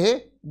is to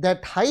say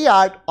that high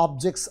art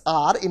objects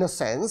are in a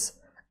sense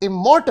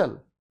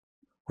immortal,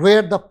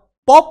 where the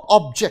pop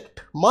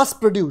object, mass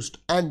produced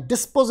and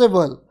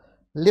disposable,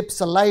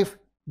 lives a life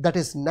that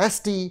is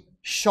nasty,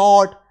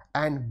 short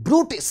and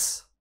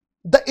brutish.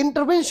 The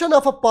intervention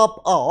of a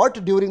pop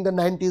art during the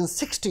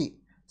 1960s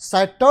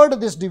shattered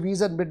this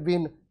division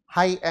between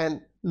high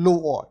and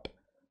low art.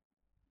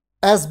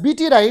 As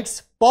BT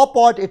writes, pop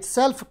art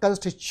itself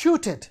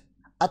constituted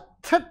a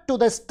threat to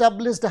the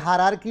established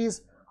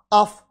hierarchies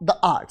of the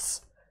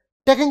arts.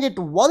 Taking it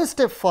one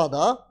step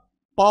further,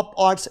 pop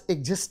art's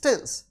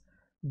existence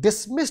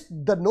dismissed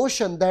the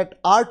notion that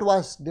art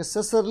was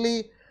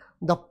necessarily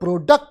the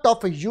product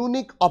of a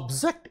unique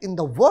object in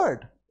the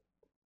world.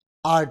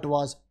 Art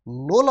was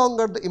no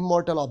longer the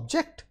immortal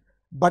object,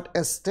 but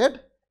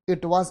instead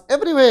it was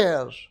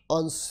everywhere,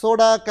 on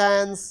soda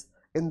cans,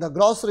 in the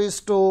grocery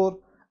store,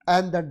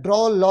 and the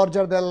drawn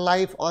larger than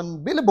life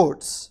on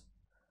billboards.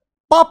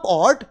 Pop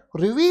art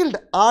revealed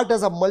art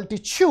as a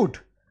multitude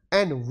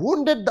and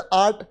wounded the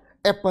art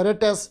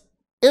apparatus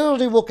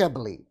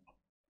irrevocably.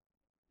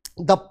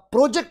 The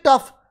project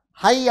of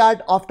high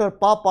art after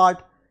pop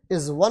art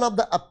is one of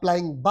the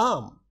applying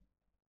balm.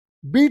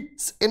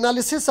 Beat's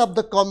analysis of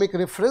the comic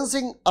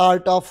referencing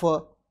art of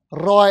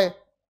Roy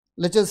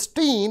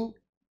Lichtenstein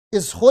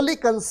is wholly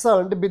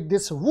concerned with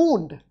this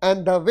wound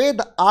and the way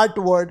the art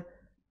world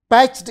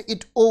patched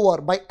it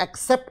over by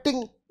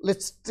accepting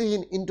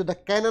Lichtenstein into the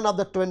canon of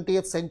the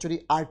 20th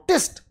century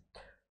artist,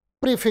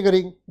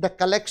 prefiguring the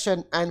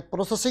collection and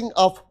processing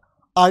of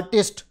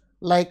artists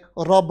like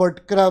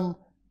Robert Crumb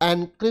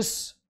and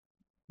Chris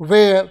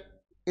Ware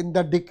in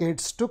the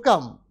decades to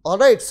come.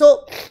 Alright,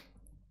 so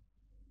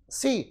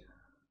see,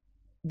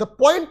 the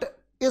point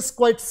is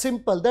quite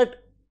simple that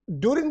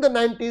during the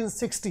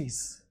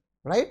 1960s,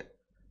 right?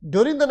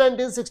 During the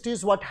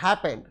 1960s, what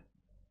happened?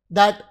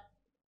 That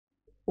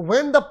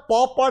when the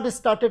pop art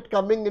started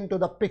coming into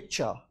the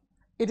picture,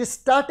 it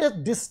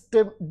started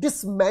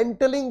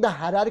dismantling the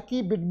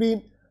hierarchy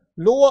between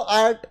lower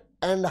art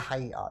and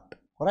high art,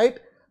 right?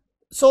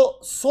 So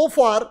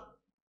far,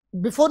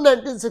 before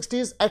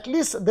 1960s, at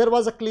least there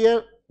was a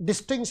clear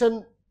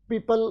distinction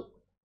people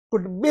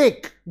could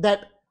make that,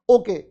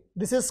 okay,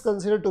 this is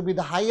considered to be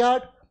the high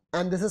art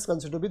and this is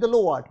considered to be the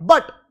low art.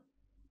 But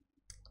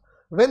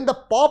when the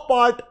pop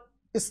art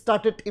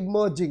started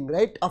emerging,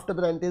 right, after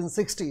the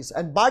 1960s,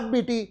 and Bart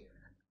BT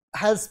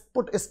has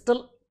put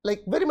still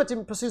like very much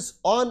emphasis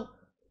on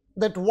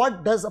that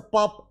what does a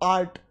pop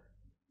art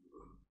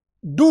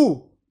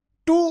due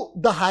to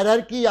the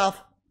hierarchy of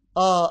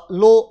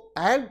low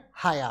and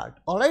high art.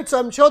 Alright, so I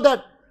am sure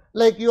that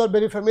like you are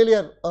very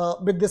familiar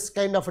with this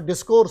kind of a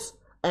discourse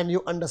and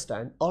you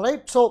understand.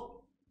 Alright,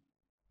 so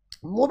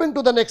moving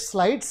to the next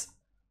slides,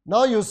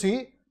 now you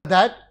see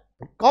that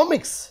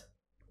comics,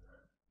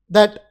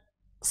 that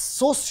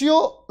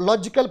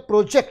sociological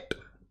project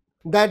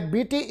that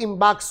BT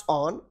embarks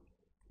on,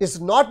 is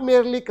not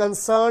merely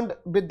concerned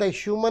with the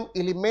human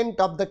element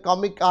of the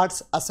comic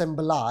arts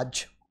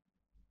assemblage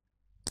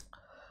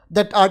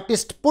that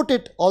artists put,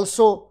 it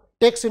also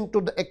takes into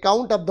the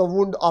account of the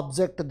wound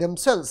object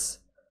themselves,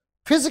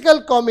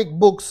 physical comic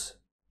books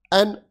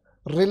and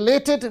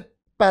related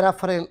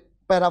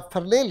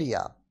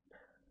paraphernalia.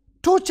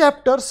 Two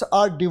chapters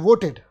are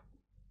devoted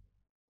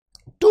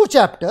to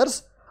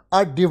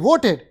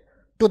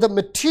the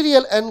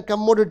material and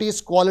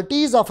commodities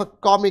qualities of a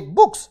comic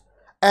books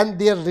and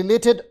their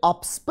related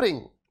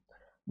offspring,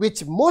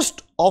 which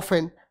most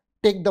often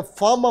take the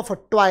form of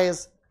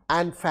toys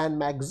and fan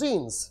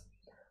magazines.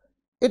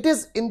 It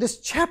is in this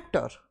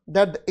chapter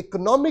that the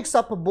economics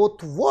of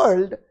both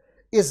worlds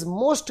is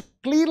most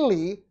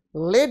clearly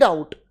laid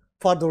out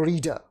for the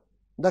reader.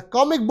 The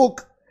comic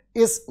book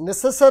is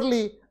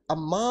necessarily a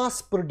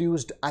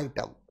mass-produced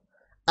item,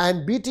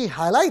 and BT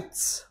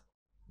highlights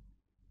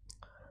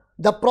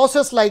the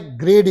process like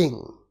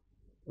grading,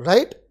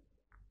 right?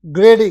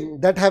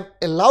 Grading that have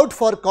allowed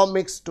for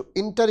comics to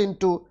enter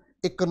into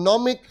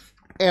economic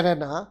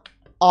arena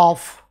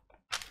of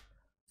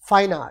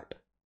fine art.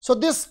 So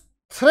this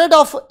thread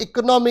of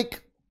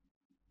economic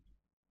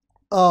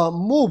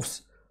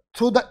moves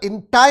through the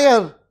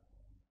entire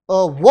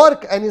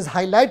work and is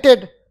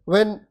highlighted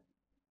when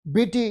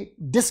BT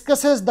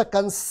discusses the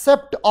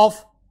concept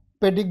of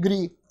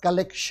pedigree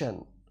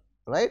collection,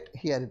 right?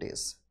 Here it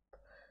is.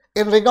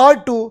 In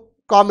regard to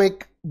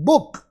comic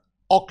book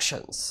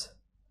auctions,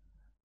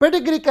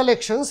 pedigree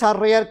collections are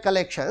rare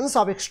collections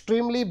of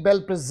extremely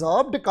well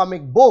preserved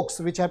comic books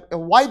which have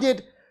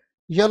avoided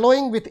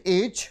yellowing with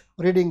age,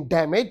 reading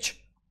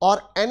damage,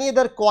 or any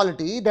other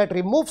quality that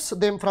removes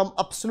them from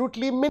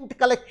absolutely mint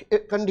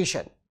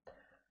condition.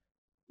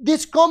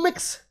 These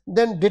comics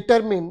then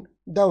determine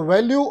the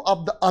value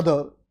of the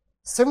other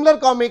similar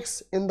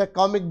comics in the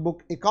comic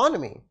book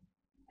economy.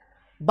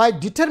 By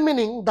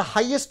determining the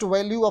highest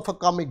value of a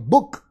comic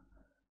book,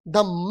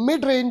 the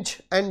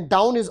mid-range and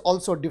down is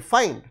also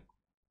defined.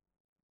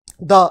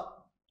 The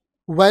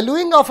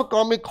valuing of a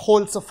comic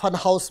holds a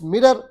funhouse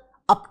mirror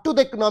up to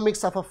the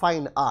economics of a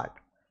fine art.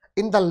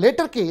 In the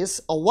latter case,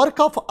 a work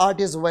of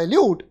art is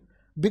valued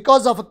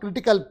because of a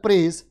critical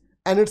praise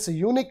and its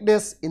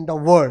uniqueness in the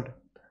world.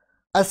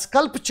 A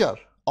sculpture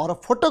or a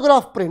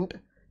photograph print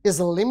is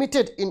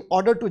limited in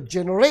order to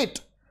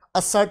generate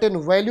a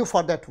certain value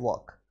for that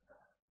work.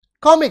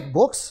 Comic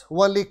books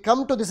only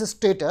come to this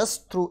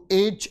status through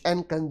age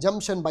and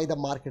consumption by the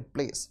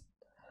marketplace.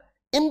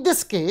 In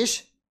this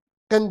case,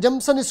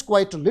 consumption is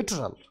quite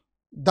literal.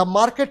 The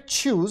market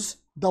chews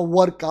the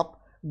work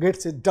up,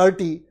 gets it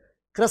dirty,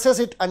 crushes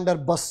it under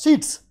bus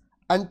seats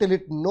until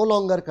it no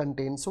longer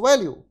contains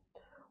value.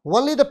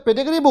 Only the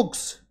pedigree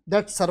books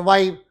that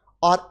survive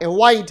or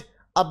avoid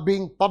of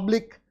being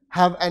public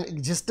have an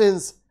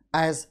existence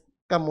as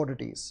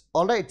commodities.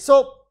 Alright,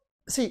 so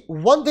see,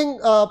 one thing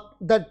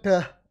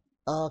that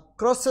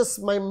crosses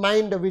my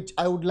mind which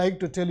I would like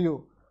to tell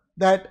you,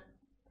 that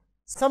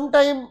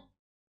sometimes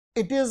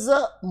it is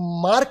a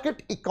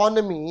market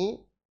economy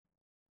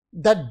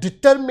that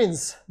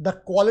determines the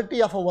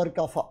quality of a work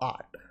of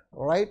art,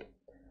 right?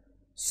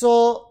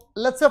 So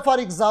let's say for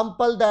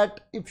example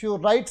that if you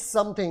write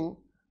something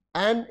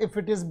and if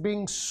it is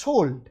being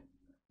sold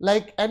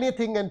like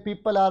anything and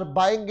people are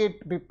buying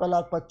it, people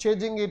are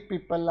purchasing it,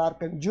 people are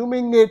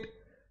consuming it,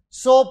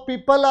 so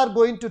people are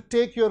going to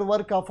take your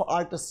work of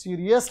art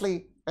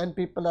seriously and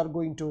people are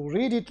going to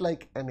read it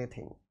like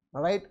anything,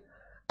 all right?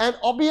 And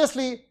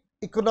obviously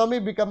economy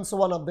becomes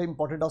one of the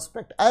important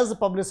aspects. As the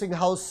publishing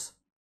house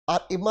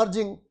are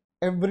emerging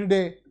every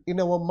day in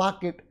our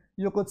market,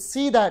 you could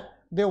see that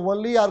they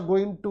only are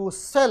going to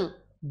sell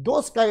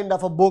those kind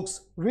of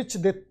books which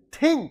they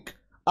think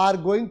are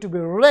going to be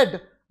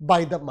read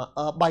by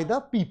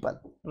the people,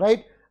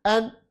 right?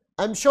 And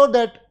I'm sure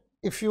that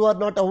if you are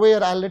not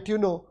aware, I'll let you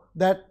know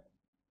that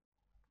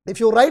if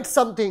you write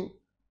something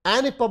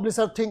and a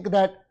publisher think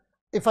that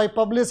if I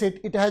publish it,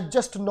 it has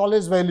just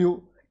knowledge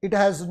value, it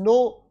has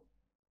no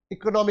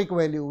economic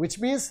value, which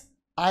means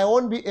I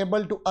won't be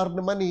able to earn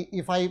money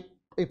if I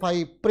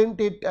print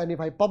it and if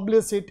I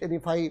publish it and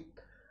if I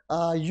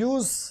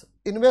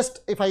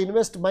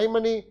invest my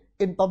money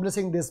in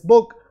publishing this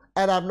book,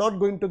 and I'm not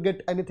going to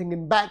get anything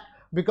in back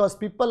because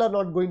people are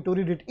not going to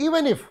read it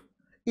even if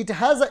it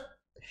has a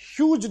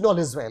huge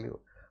knowledge value,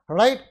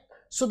 right?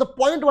 So the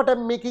point what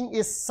I'm making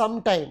is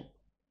sometime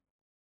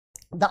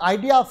the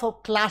idea of a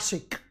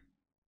classic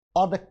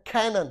or the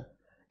canon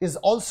is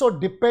also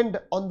depend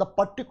on the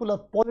particular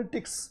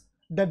politics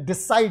that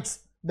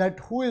decides that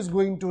who is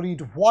going to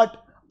read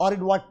what or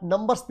in what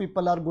numbers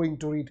people are going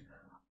to read,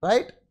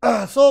 right?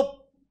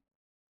 So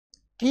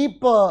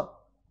keep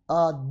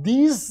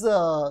these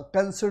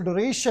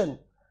consideration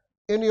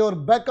in your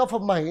back of a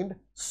mind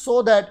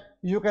so that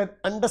you can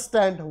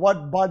understand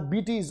what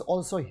BT is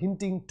also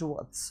hinting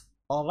towards.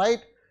 All right.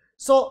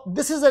 So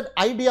this is an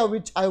idea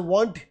which I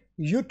want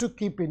you to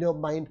keep in your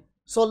mind.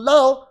 So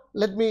now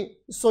let me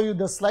show you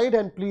the slide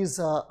and please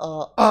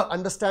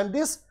understand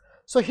this.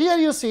 So here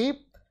you see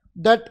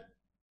that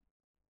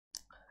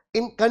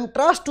in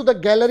contrast to the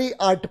gallery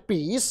art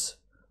piece,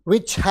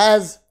 which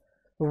has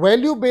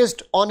value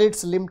based on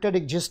its limited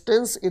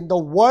existence in the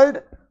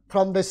world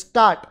from the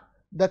start,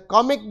 the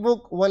comic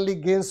book only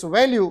gains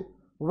value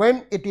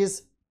when it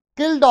is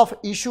killed off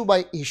issue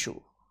by issue.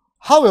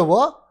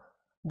 However,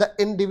 the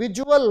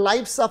individual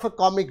lives of a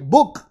comic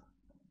book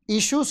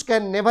issues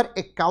can never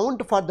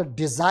account for the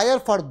desire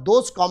for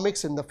those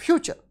comics in the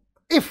future.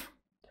 If,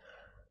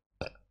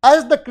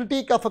 as the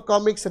critique of a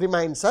comics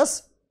reminds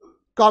us,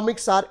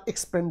 comics are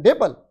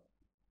expendable,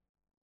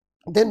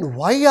 then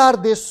why are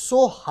they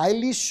so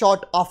highly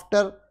sought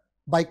after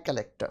by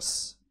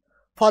collectors?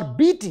 For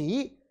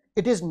BT,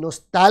 it is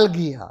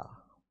nostalgia,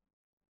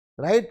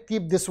 right?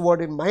 Keep this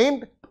word in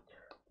mind.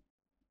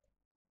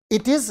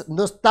 It is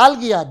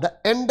nostalgia, the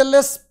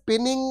endless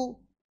spinning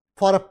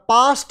for a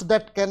past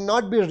that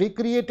cannot be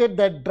recreated,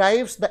 that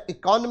drives the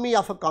economy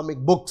of a comic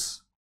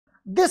books.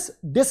 This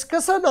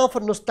discussion of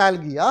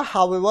nostalgia,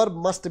 however,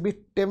 must be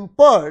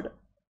tempered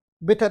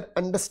with an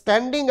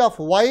understanding of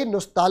why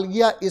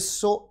nostalgia is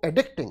so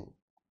addicting.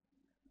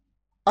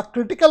 A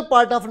critical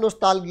part of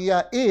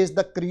nostalgia is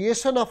the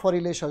creation of a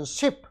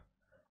relationship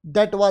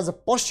that was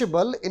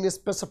possible in a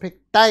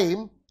specific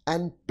time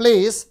and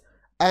place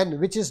and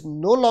which is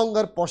no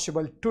longer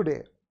possible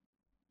today.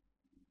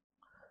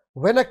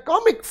 When a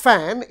comic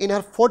fan in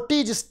her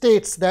 40s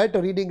states that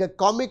reading a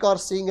comic or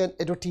seeing an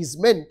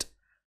advertisement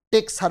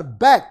takes her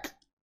back,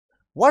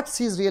 what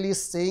she is really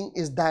saying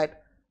is that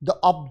the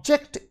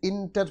object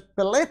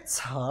interpellates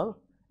her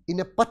in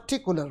a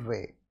particular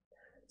way.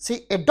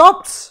 She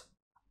adopts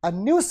a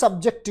new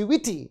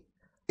subjectivity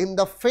in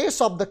the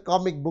face of the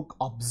comic book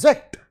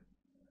object.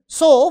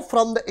 So,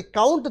 from the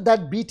account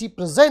that BT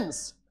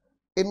presents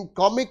in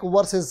comic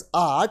versus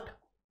art,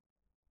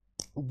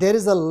 there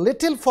is a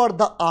little for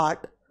the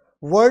art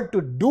world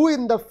to do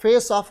in the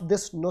face of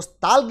this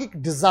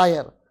nostalgic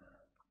desire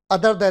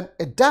other than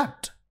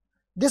adapt.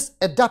 This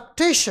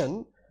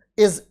adaptation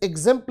is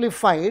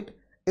exemplified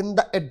in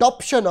the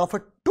adoption of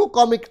two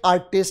comic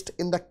artists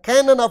in the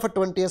canon of a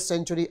 20th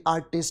century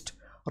artist,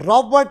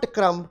 Robert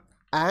Crumb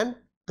and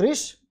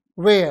Chris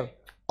Ware.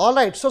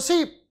 Alright, so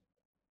see,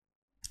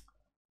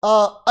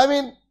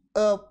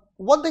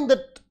 one thing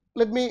that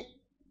let me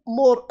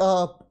more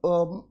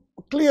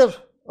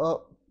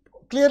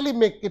clearly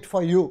make it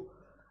for you,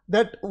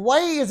 that why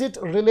is it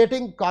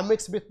relating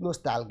comics with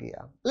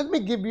nostalgia? Let me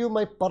give you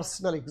my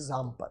personal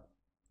example.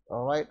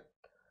 Alright,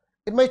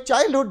 in my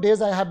childhood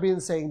days I have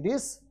been saying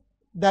this,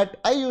 that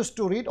I used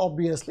to read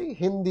obviously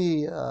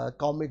Hindi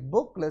comic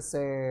book, let's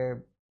say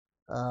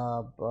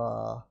Dhruv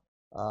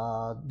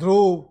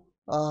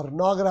or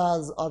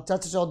Nagaraj or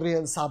Chacha Chaudhary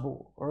and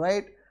Sabu,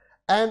 right?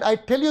 And I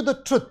tell you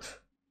the truth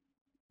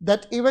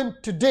that even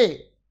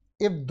today,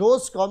 if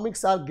those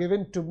comics are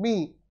given to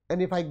me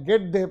and if I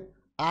get them,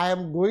 I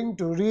am going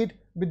to read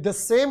with the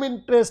same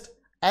interest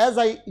as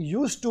I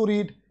used to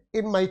read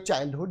in my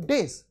childhood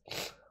days.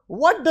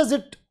 What does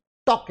it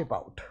talk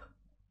about,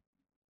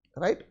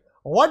 right?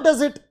 What does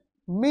it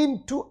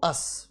mean to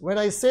us when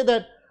I say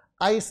that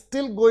I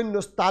still go in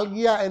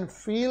nostalgia and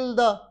feel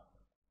the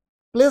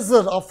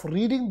pleasure of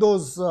reading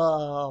those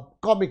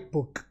comic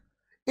book?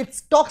 It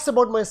talks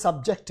about my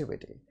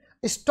subjectivity.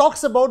 It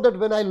talks about that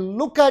when I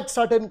look at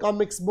certain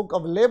comics book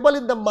available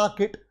in the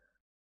market,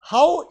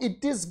 how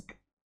it is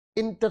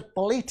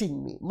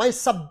interpolating me. My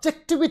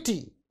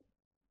subjectivity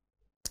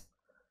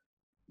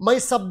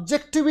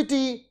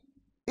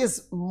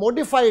is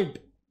modified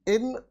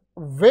in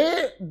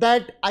way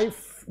that I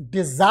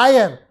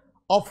desire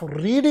of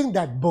reading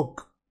that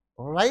book,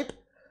 right?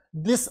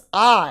 This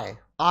I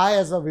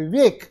as a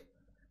Vivek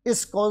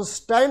is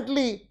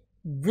constantly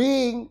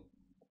being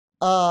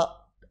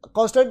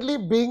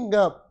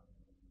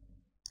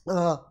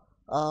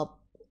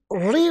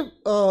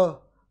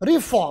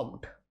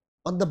reformed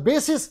on the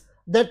basis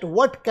that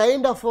what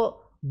kind of a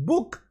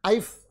book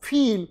I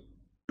feel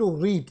to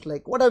read,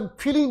 like what I'm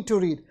feeling to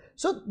read.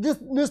 So this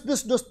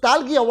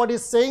nostalgia, what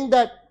is saying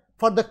that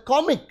for the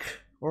comic,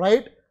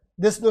 right?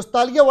 This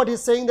nostalgia, what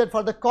is saying that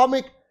for the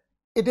comic,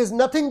 it is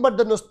nothing but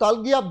the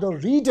nostalgia of the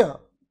reader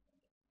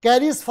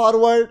carries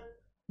forward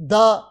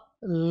the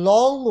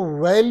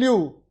long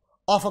value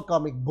of a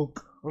comic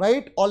book,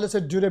 right? All as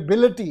a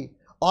durability,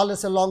 all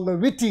as a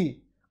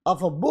longevity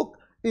of a book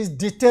is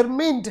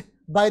determined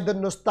by the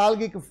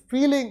nostalgic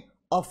feeling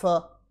of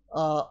a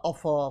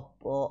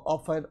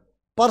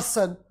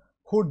person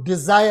who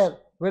desire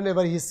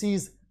whenever he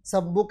sees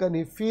some book and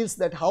he feels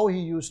that how he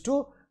used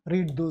to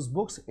read those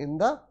books in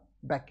the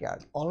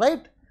backyard. All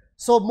right.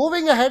 So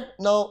moving ahead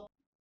now,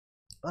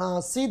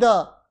 see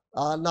the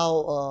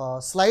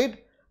slide.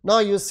 Now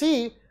you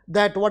see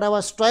that what I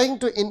was trying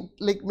to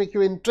make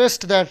you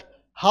interest that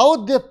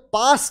how the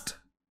past,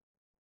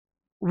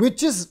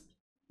 which is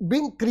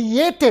being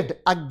created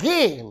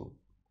again,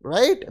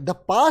 right? The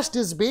past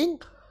is being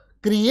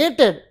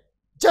created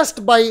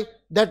just by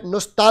that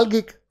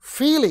nostalgic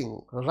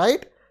feeling,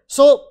 right?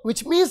 So,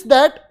 which means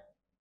that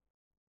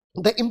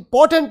the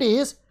important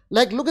is,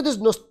 like, look at this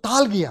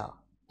nostalgia,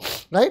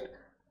 right?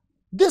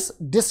 This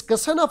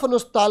discussion of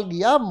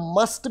nostalgia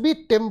must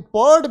be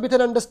tempered with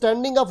an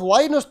understanding of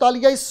why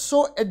nostalgia is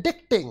so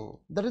addicting.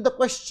 That is the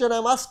question I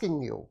am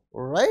asking you,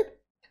 right?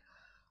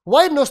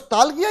 Why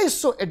nostalgia is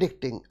so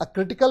addicting? A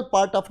critical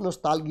part of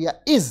nostalgia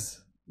is,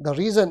 the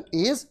reason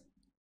is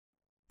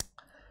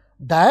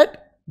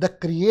that the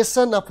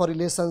creation of a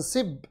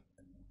relationship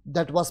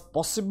that was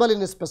possible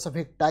in a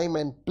specific time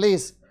and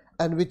place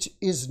and which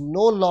is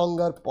no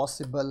longer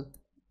possible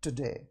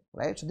today,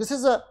 right? So, this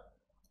is a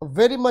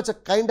very much a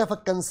kind of a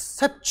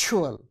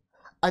conceptual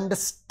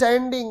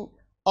understanding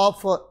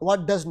of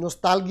what does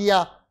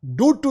nostalgia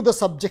do to the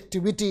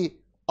subjectivity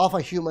of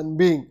a human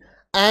being,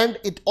 and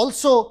it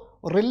also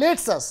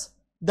relates us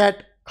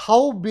that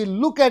how we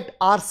look at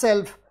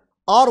ourselves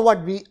or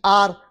what we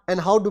are,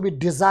 and how do we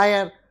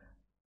desire,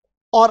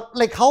 or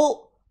like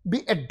how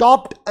we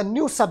adopt a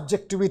new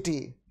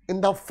subjectivity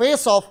in the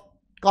face of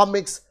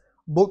comics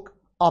book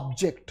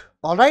object.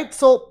 All right,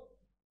 so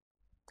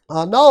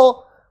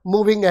now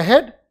moving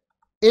ahead,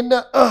 in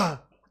a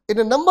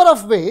number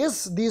of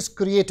ways these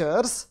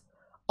creators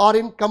are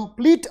in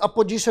complete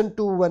opposition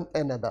to one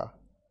another.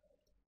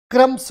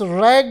 Crumb's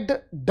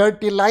ragged,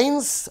 dirty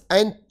lines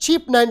and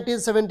cheap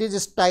 1970s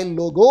style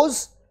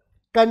logos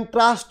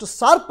contrast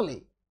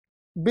sharply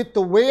with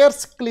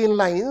Ware's clean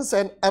lines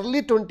and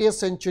early 20th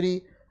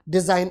century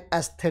design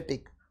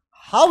aesthetic.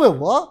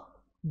 However,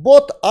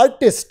 both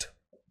artists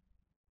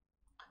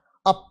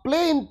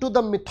play into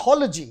the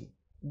mythology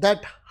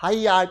that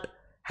high art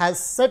has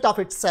set of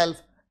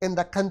itself in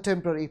the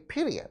contemporary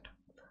period.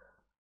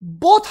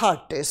 Both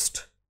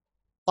artists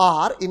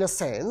are, in a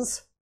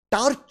sense,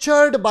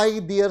 tortured by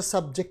their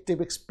subjective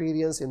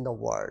experience in the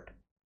world.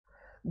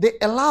 They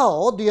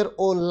allow their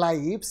own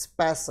lives,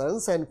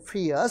 passions and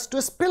fears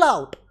to spill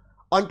out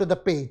onto the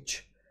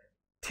page.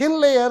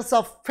 Thin layers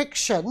of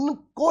fiction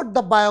coat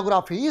the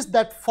biographies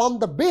that form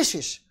the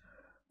basis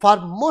for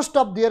most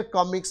of their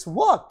comics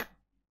work.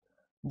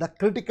 The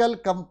critical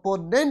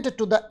component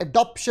to the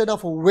adoption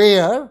of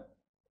Ware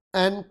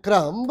and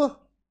Crumb,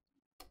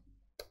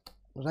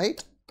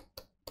 right?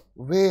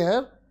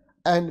 Ware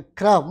and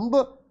Crumb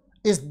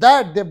is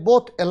that they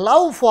both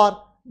allow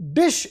for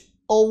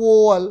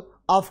disavowal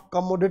of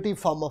commodity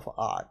form of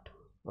art,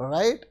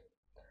 right?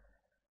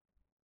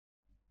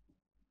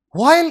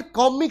 While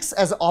comics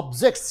as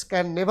objects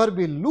can never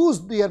be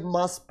lose their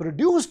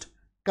mass-produced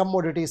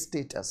commodity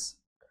status,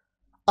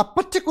 a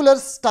particular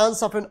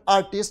stance of an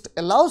artist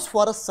allows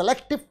for a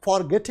selective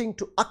forgetting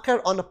to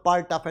occur on a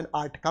part of an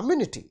art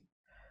community.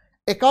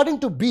 According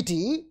to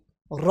Beatty,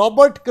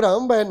 Robert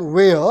Crumb and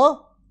Ware,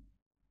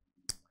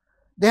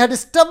 they had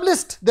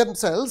established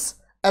themselves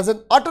as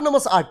an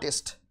autonomous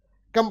artist,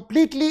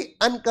 completely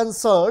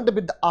unconcerned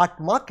with the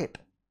art market.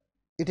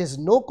 It is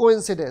no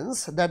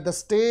coincidence that the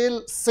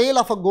sale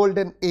of a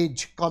golden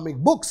age comic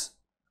books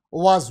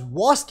was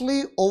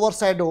vastly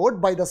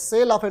overshadowed by the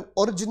sale of an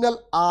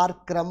original R.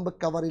 Crumb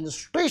cover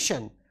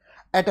illustration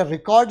at a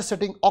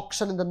record-setting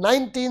auction in the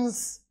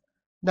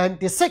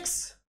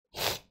 1996.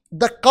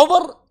 The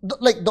cover,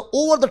 like the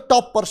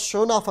over-the-top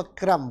persona of a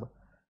Crumb,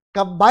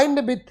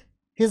 combined with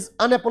his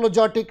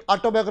unapologetic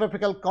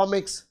autobiographical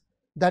comics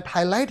that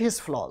highlight his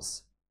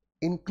flaws,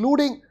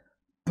 including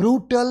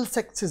brutal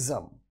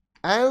sexism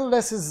and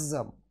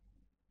racism,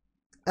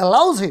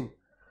 allows him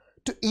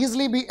to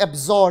easily be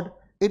absorbed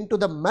into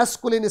the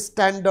masculine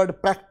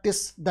standard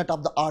practice that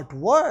of the art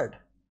world.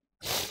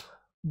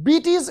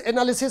 Beatty's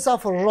analysis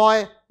of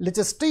Roy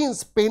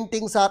Lichtenstein's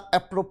paintings are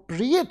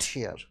appropriate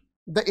here.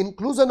 The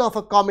inclusion of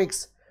a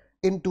comics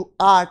into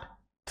art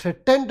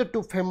threatened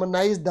to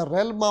feminize the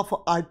realm of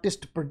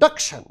artist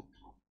production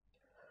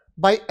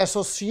by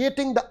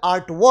associating the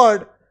art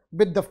world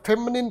with the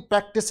feminine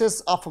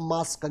practices of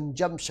mass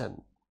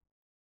consumption.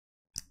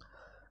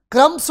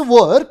 Crumb's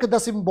work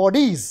thus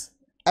embodies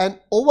an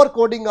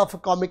overcoding of a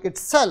comic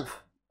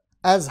itself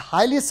as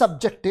highly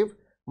subjective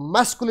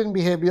masculine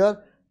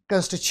behavior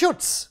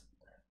constitutes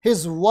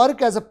his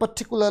work as a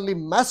particularly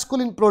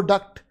masculine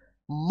product,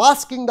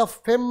 masking the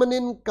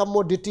feminine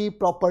commodity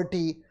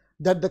property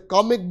that the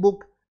comic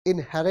book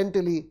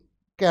inherently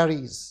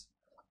carries.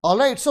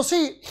 Alright, so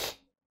see,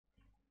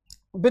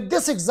 with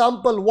this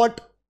example,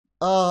 what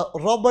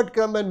Robert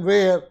Crumb and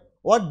Ware,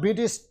 what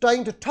Beatty is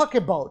trying to talk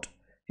about,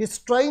 he's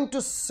trying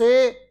to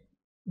say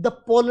the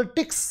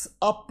politics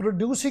of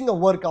producing a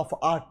work of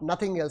art,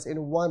 nothing else,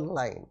 in one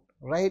line,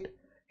 right?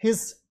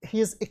 He's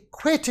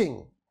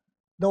equating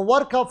the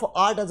work of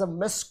art as a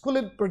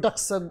masculine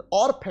production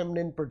or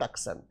feminine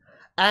production,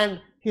 and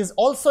he's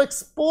also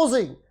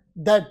exposing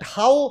that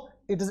how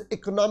it is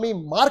economy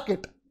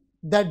market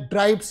that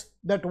drives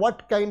that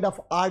what kind of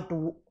art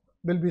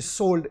will be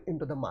sold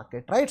into the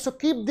market, right? So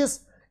keep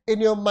this in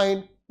your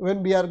mind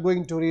when we are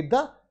going to read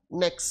the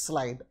next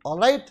slide. All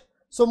right.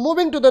 So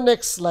moving to the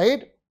next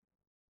slide,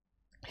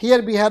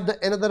 here we have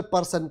another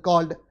person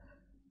called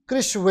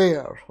Chris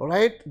Ware.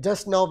 Right.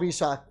 Just now we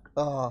saw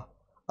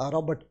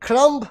Robert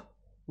Crumb.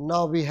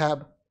 Now we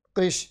have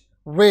Chris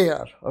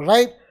Ware.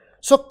 Right.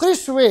 So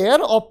Chris Ware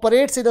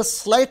operates in a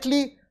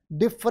slightly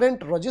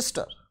different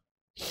register.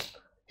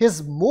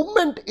 His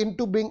movement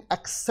into being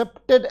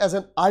accepted as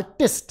an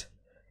artist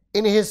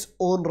in his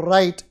own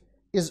right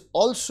is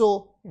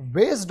also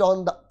based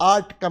on the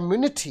art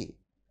community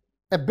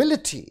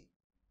ability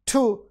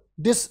to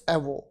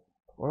disavow,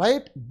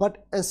 right?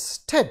 But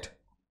instead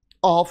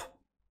of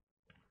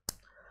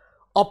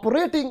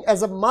operating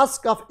as a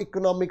mask of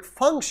economic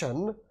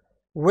function,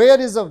 Ware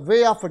is a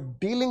way of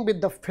dealing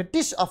with the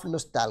fetish of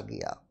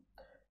nostalgia.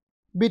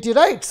 BT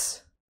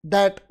writes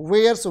that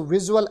Ware's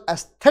visual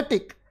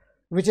aesthetic,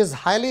 which is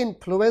highly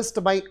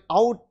influenced by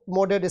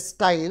outmoded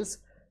styles,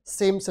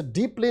 seems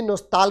deeply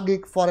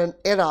nostalgic for an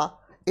era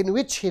in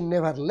which he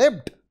never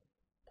lived.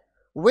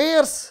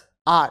 Ware's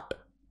art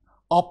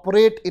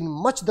operate in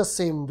much the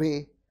same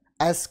way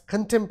as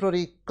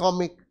contemporary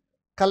comic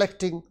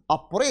collecting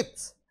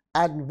operates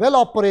and will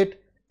operate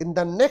in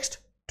the next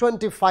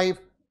 25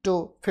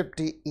 to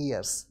 50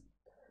 years.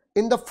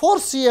 In the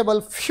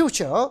foreseeable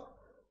future,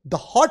 the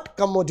hot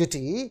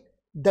commodity,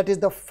 that is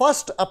the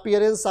first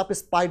appearance of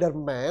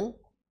Spider-Man,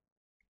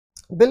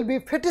 will be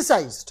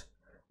fetishized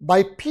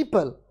by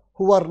people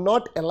who are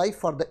not alive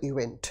for the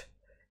event.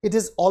 It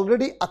is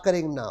already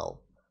occurring now.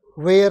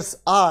 Ware's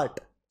art,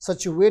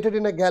 situated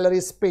in a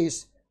gallery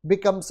space,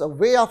 becomes a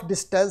way of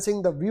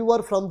distancing the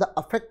viewer from the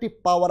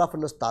affective power of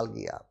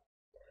nostalgia.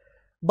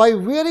 By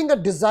wearing a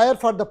desire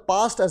for the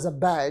past as a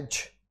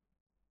badge,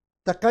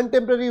 the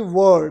contemporary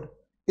world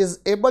is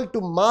able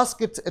to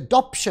mask its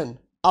adoption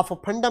of a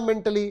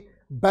fundamentally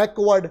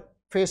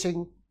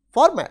backward-facing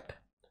format.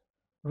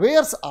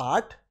 Ware's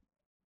art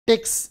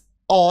takes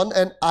on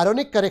an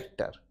ironic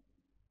character.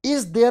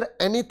 Is there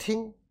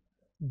anything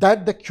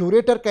that the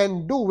curator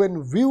can do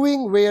when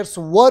viewing Ware's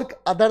work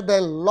other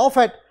than laugh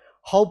at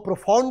how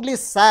profoundly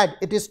sad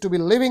it is to be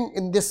living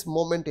in this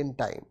moment in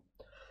time?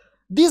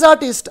 These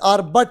artists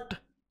are but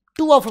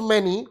two of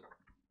many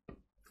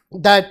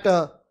that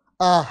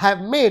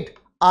have made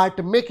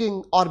art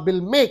making or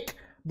will make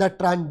the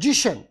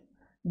transition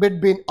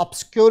between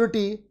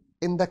obscurity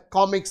in the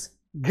comics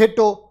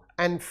ghetto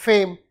and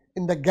fame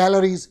in the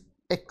galleries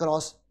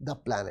across the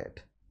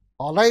planet.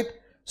 All right.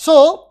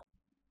 So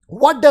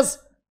what does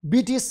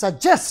BT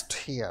suggest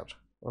here?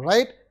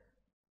 Right.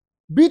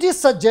 BT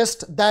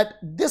suggests that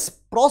this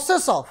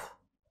process of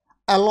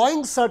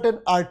allowing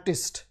certain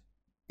artists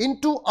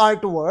into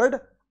art world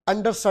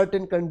under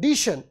certain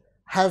condition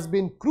has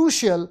been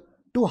crucial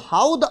to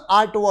how the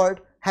art world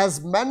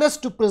has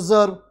managed to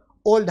preserve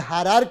old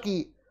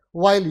hierarchy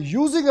while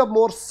using a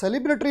more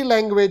celebratory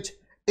language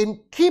in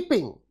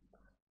keeping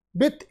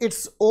with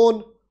its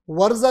own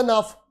version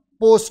of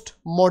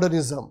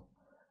postmodernism.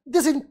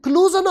 This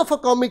inclusion of a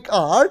comic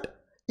art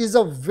is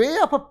a way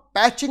of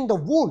patching the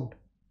wound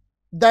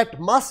that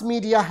mass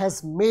media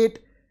has made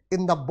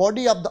in the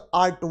body of the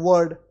art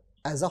world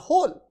as a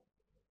whole.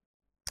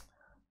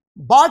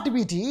 Bart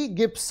Beatty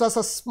gives us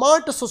a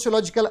smart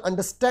sociological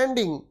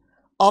understanding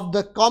of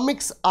the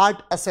comics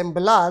art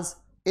assemblage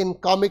in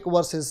Comic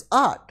versus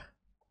Art.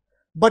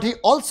 But he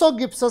also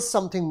gives us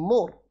something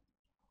more.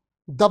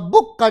 The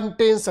book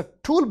contains a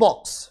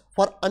toolbox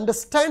for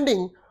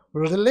understanding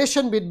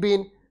relation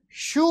between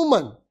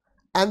human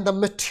and the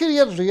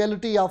material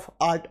reality of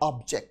art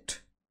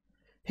object.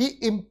 He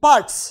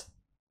imparts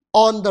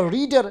on the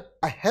reader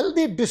a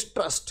healthy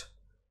distrust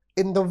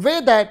in the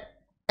way that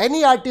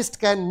any artist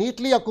can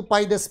neatly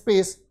occupy the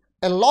space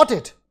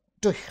allotted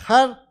to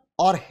her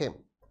or him.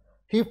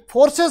 He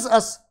forces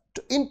us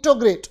to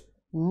integrate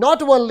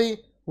not only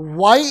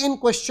why in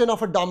question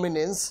of a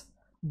dominance,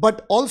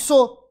 but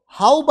also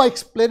how by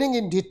explaining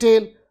in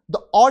detail the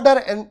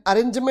order and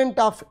arrangement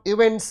of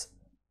events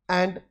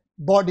and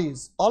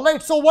bodies. All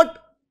right. So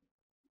what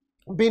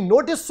we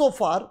noticed so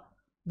far,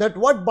 that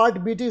what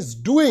Bart Beatty is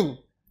doing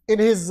in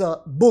his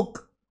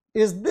book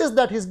is this,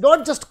 that he's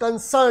not just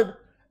concerned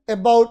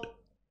about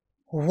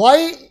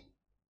why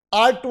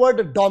art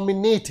world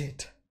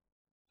dominated.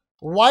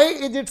 Why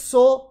is it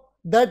so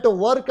that the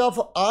work of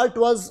art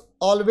was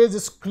always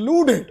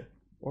excluded,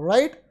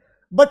 right?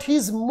 But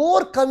he's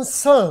more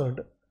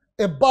concerned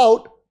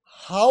about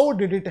how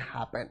did it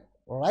happen,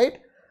 right?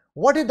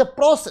 What is the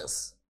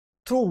process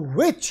through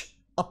which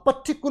a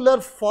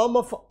particular form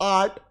of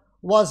art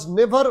was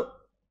never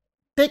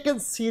taken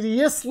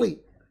seriously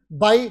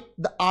by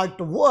the art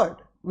world,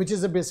 which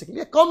is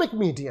basically a comic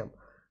medium,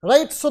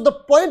 right? So the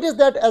point is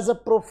that as a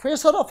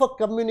professor of a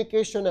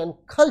communication and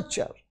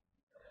culture,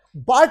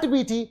 Bart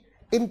Beatty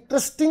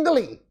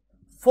interestingly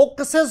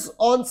focuses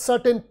on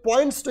certain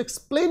points to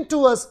explain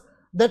to us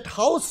that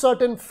how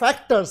certain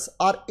factors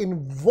are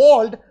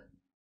involved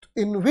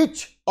in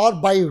which or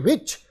by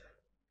which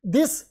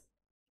this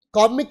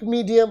comic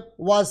medium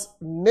was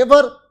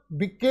never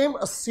became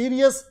a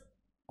serious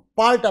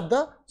part of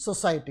the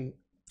society.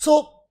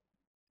 So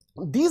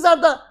these are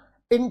the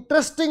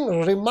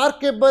interesting,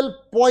 remarkable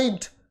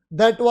point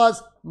that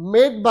was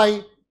made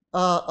by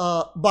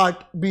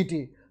Bart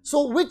Beatty.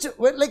 So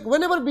like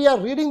whenever we are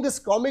reading this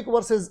comic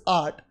versus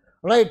art,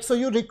 right, so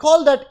you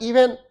recall that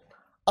even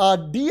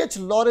D.H.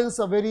 Lawrence,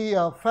 a very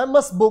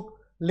famous book,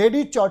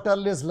 Lady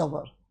Chatterley's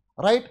Lover,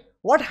 right?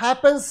 What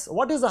happens,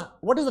 what is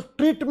the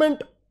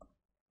treatment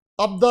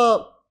of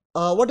the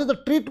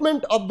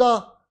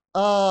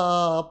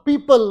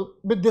people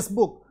with this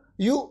book?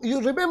 You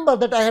remember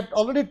that I had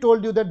already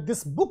told you that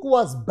this book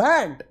was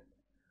banned.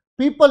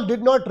 People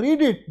did not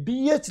read it.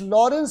 D.H.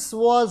 Lawrence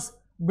was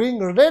being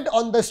read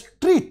on the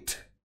street,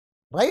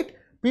 right?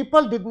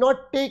 People did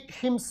not take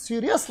him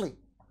seriously.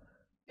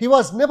 He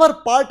was never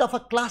part of a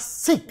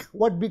classic,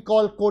 what we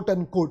call quote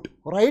unquote,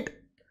 right?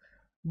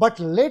 But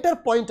later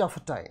point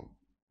of time,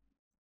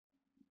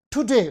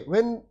 today,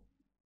 when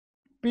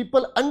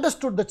people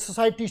understood that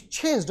society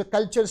changed, the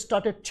culture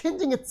started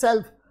changing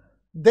itself,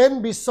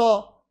 then we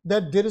saw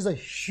that there is a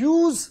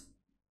huge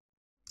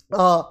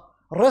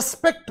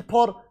respect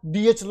for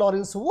D.H.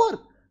 Lawrence's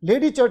work.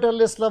 Lady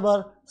Chatterley's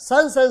Lover,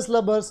 Sunshine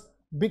Lovers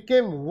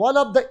became one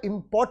of the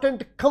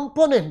important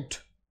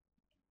component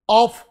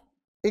of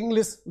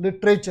English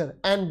literature,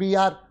 and we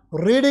are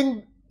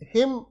reading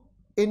him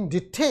in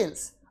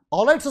details.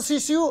 All right, so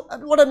see you,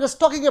 what I'm just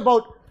talking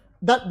about,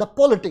 that the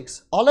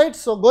politics. All right,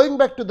 so going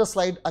back to the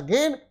slide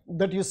again,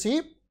 that you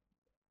see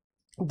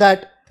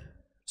that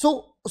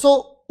so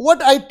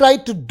what I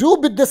tried to do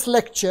with this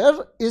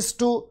lecture is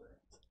to,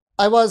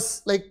 I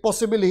was like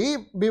possibly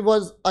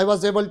I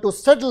was able to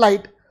shed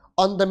light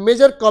on the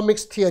major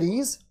comics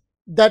theories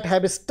that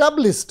have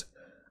established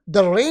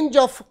the range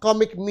of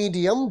comic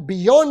medium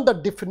beyond the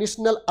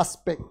definitional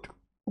aspect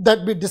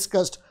that we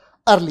discussed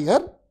earlier.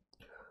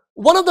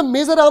 One of the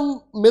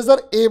measure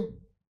aim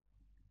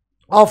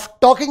of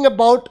talking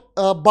about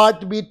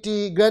Bart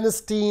Beatty,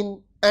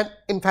 Grenstein, and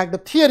in fact the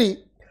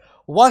theory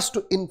was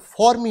to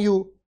inform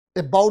you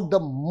about the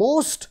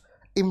most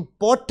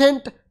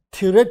important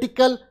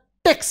theoretical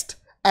text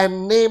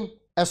and name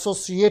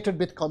associated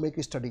with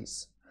comic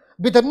studies,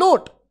 with a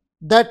note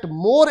that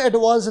more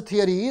advanced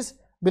theories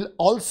will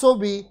also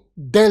be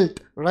dealt,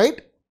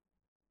 right,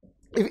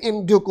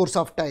 in due course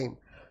of time.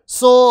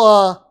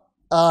 So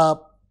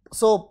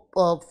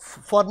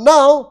for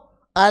now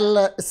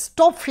I'll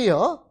stop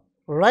here,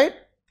 right,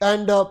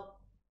 and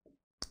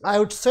I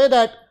would say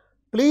that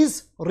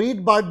please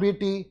read Bart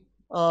Beatty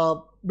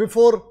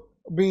before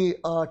we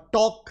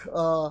talk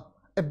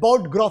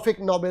about graphic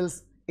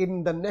novels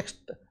in the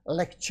next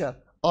lecture.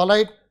 All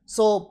right,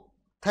 so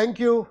thank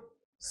you,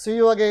 see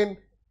you again,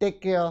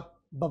 take care,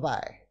 bye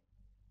bye.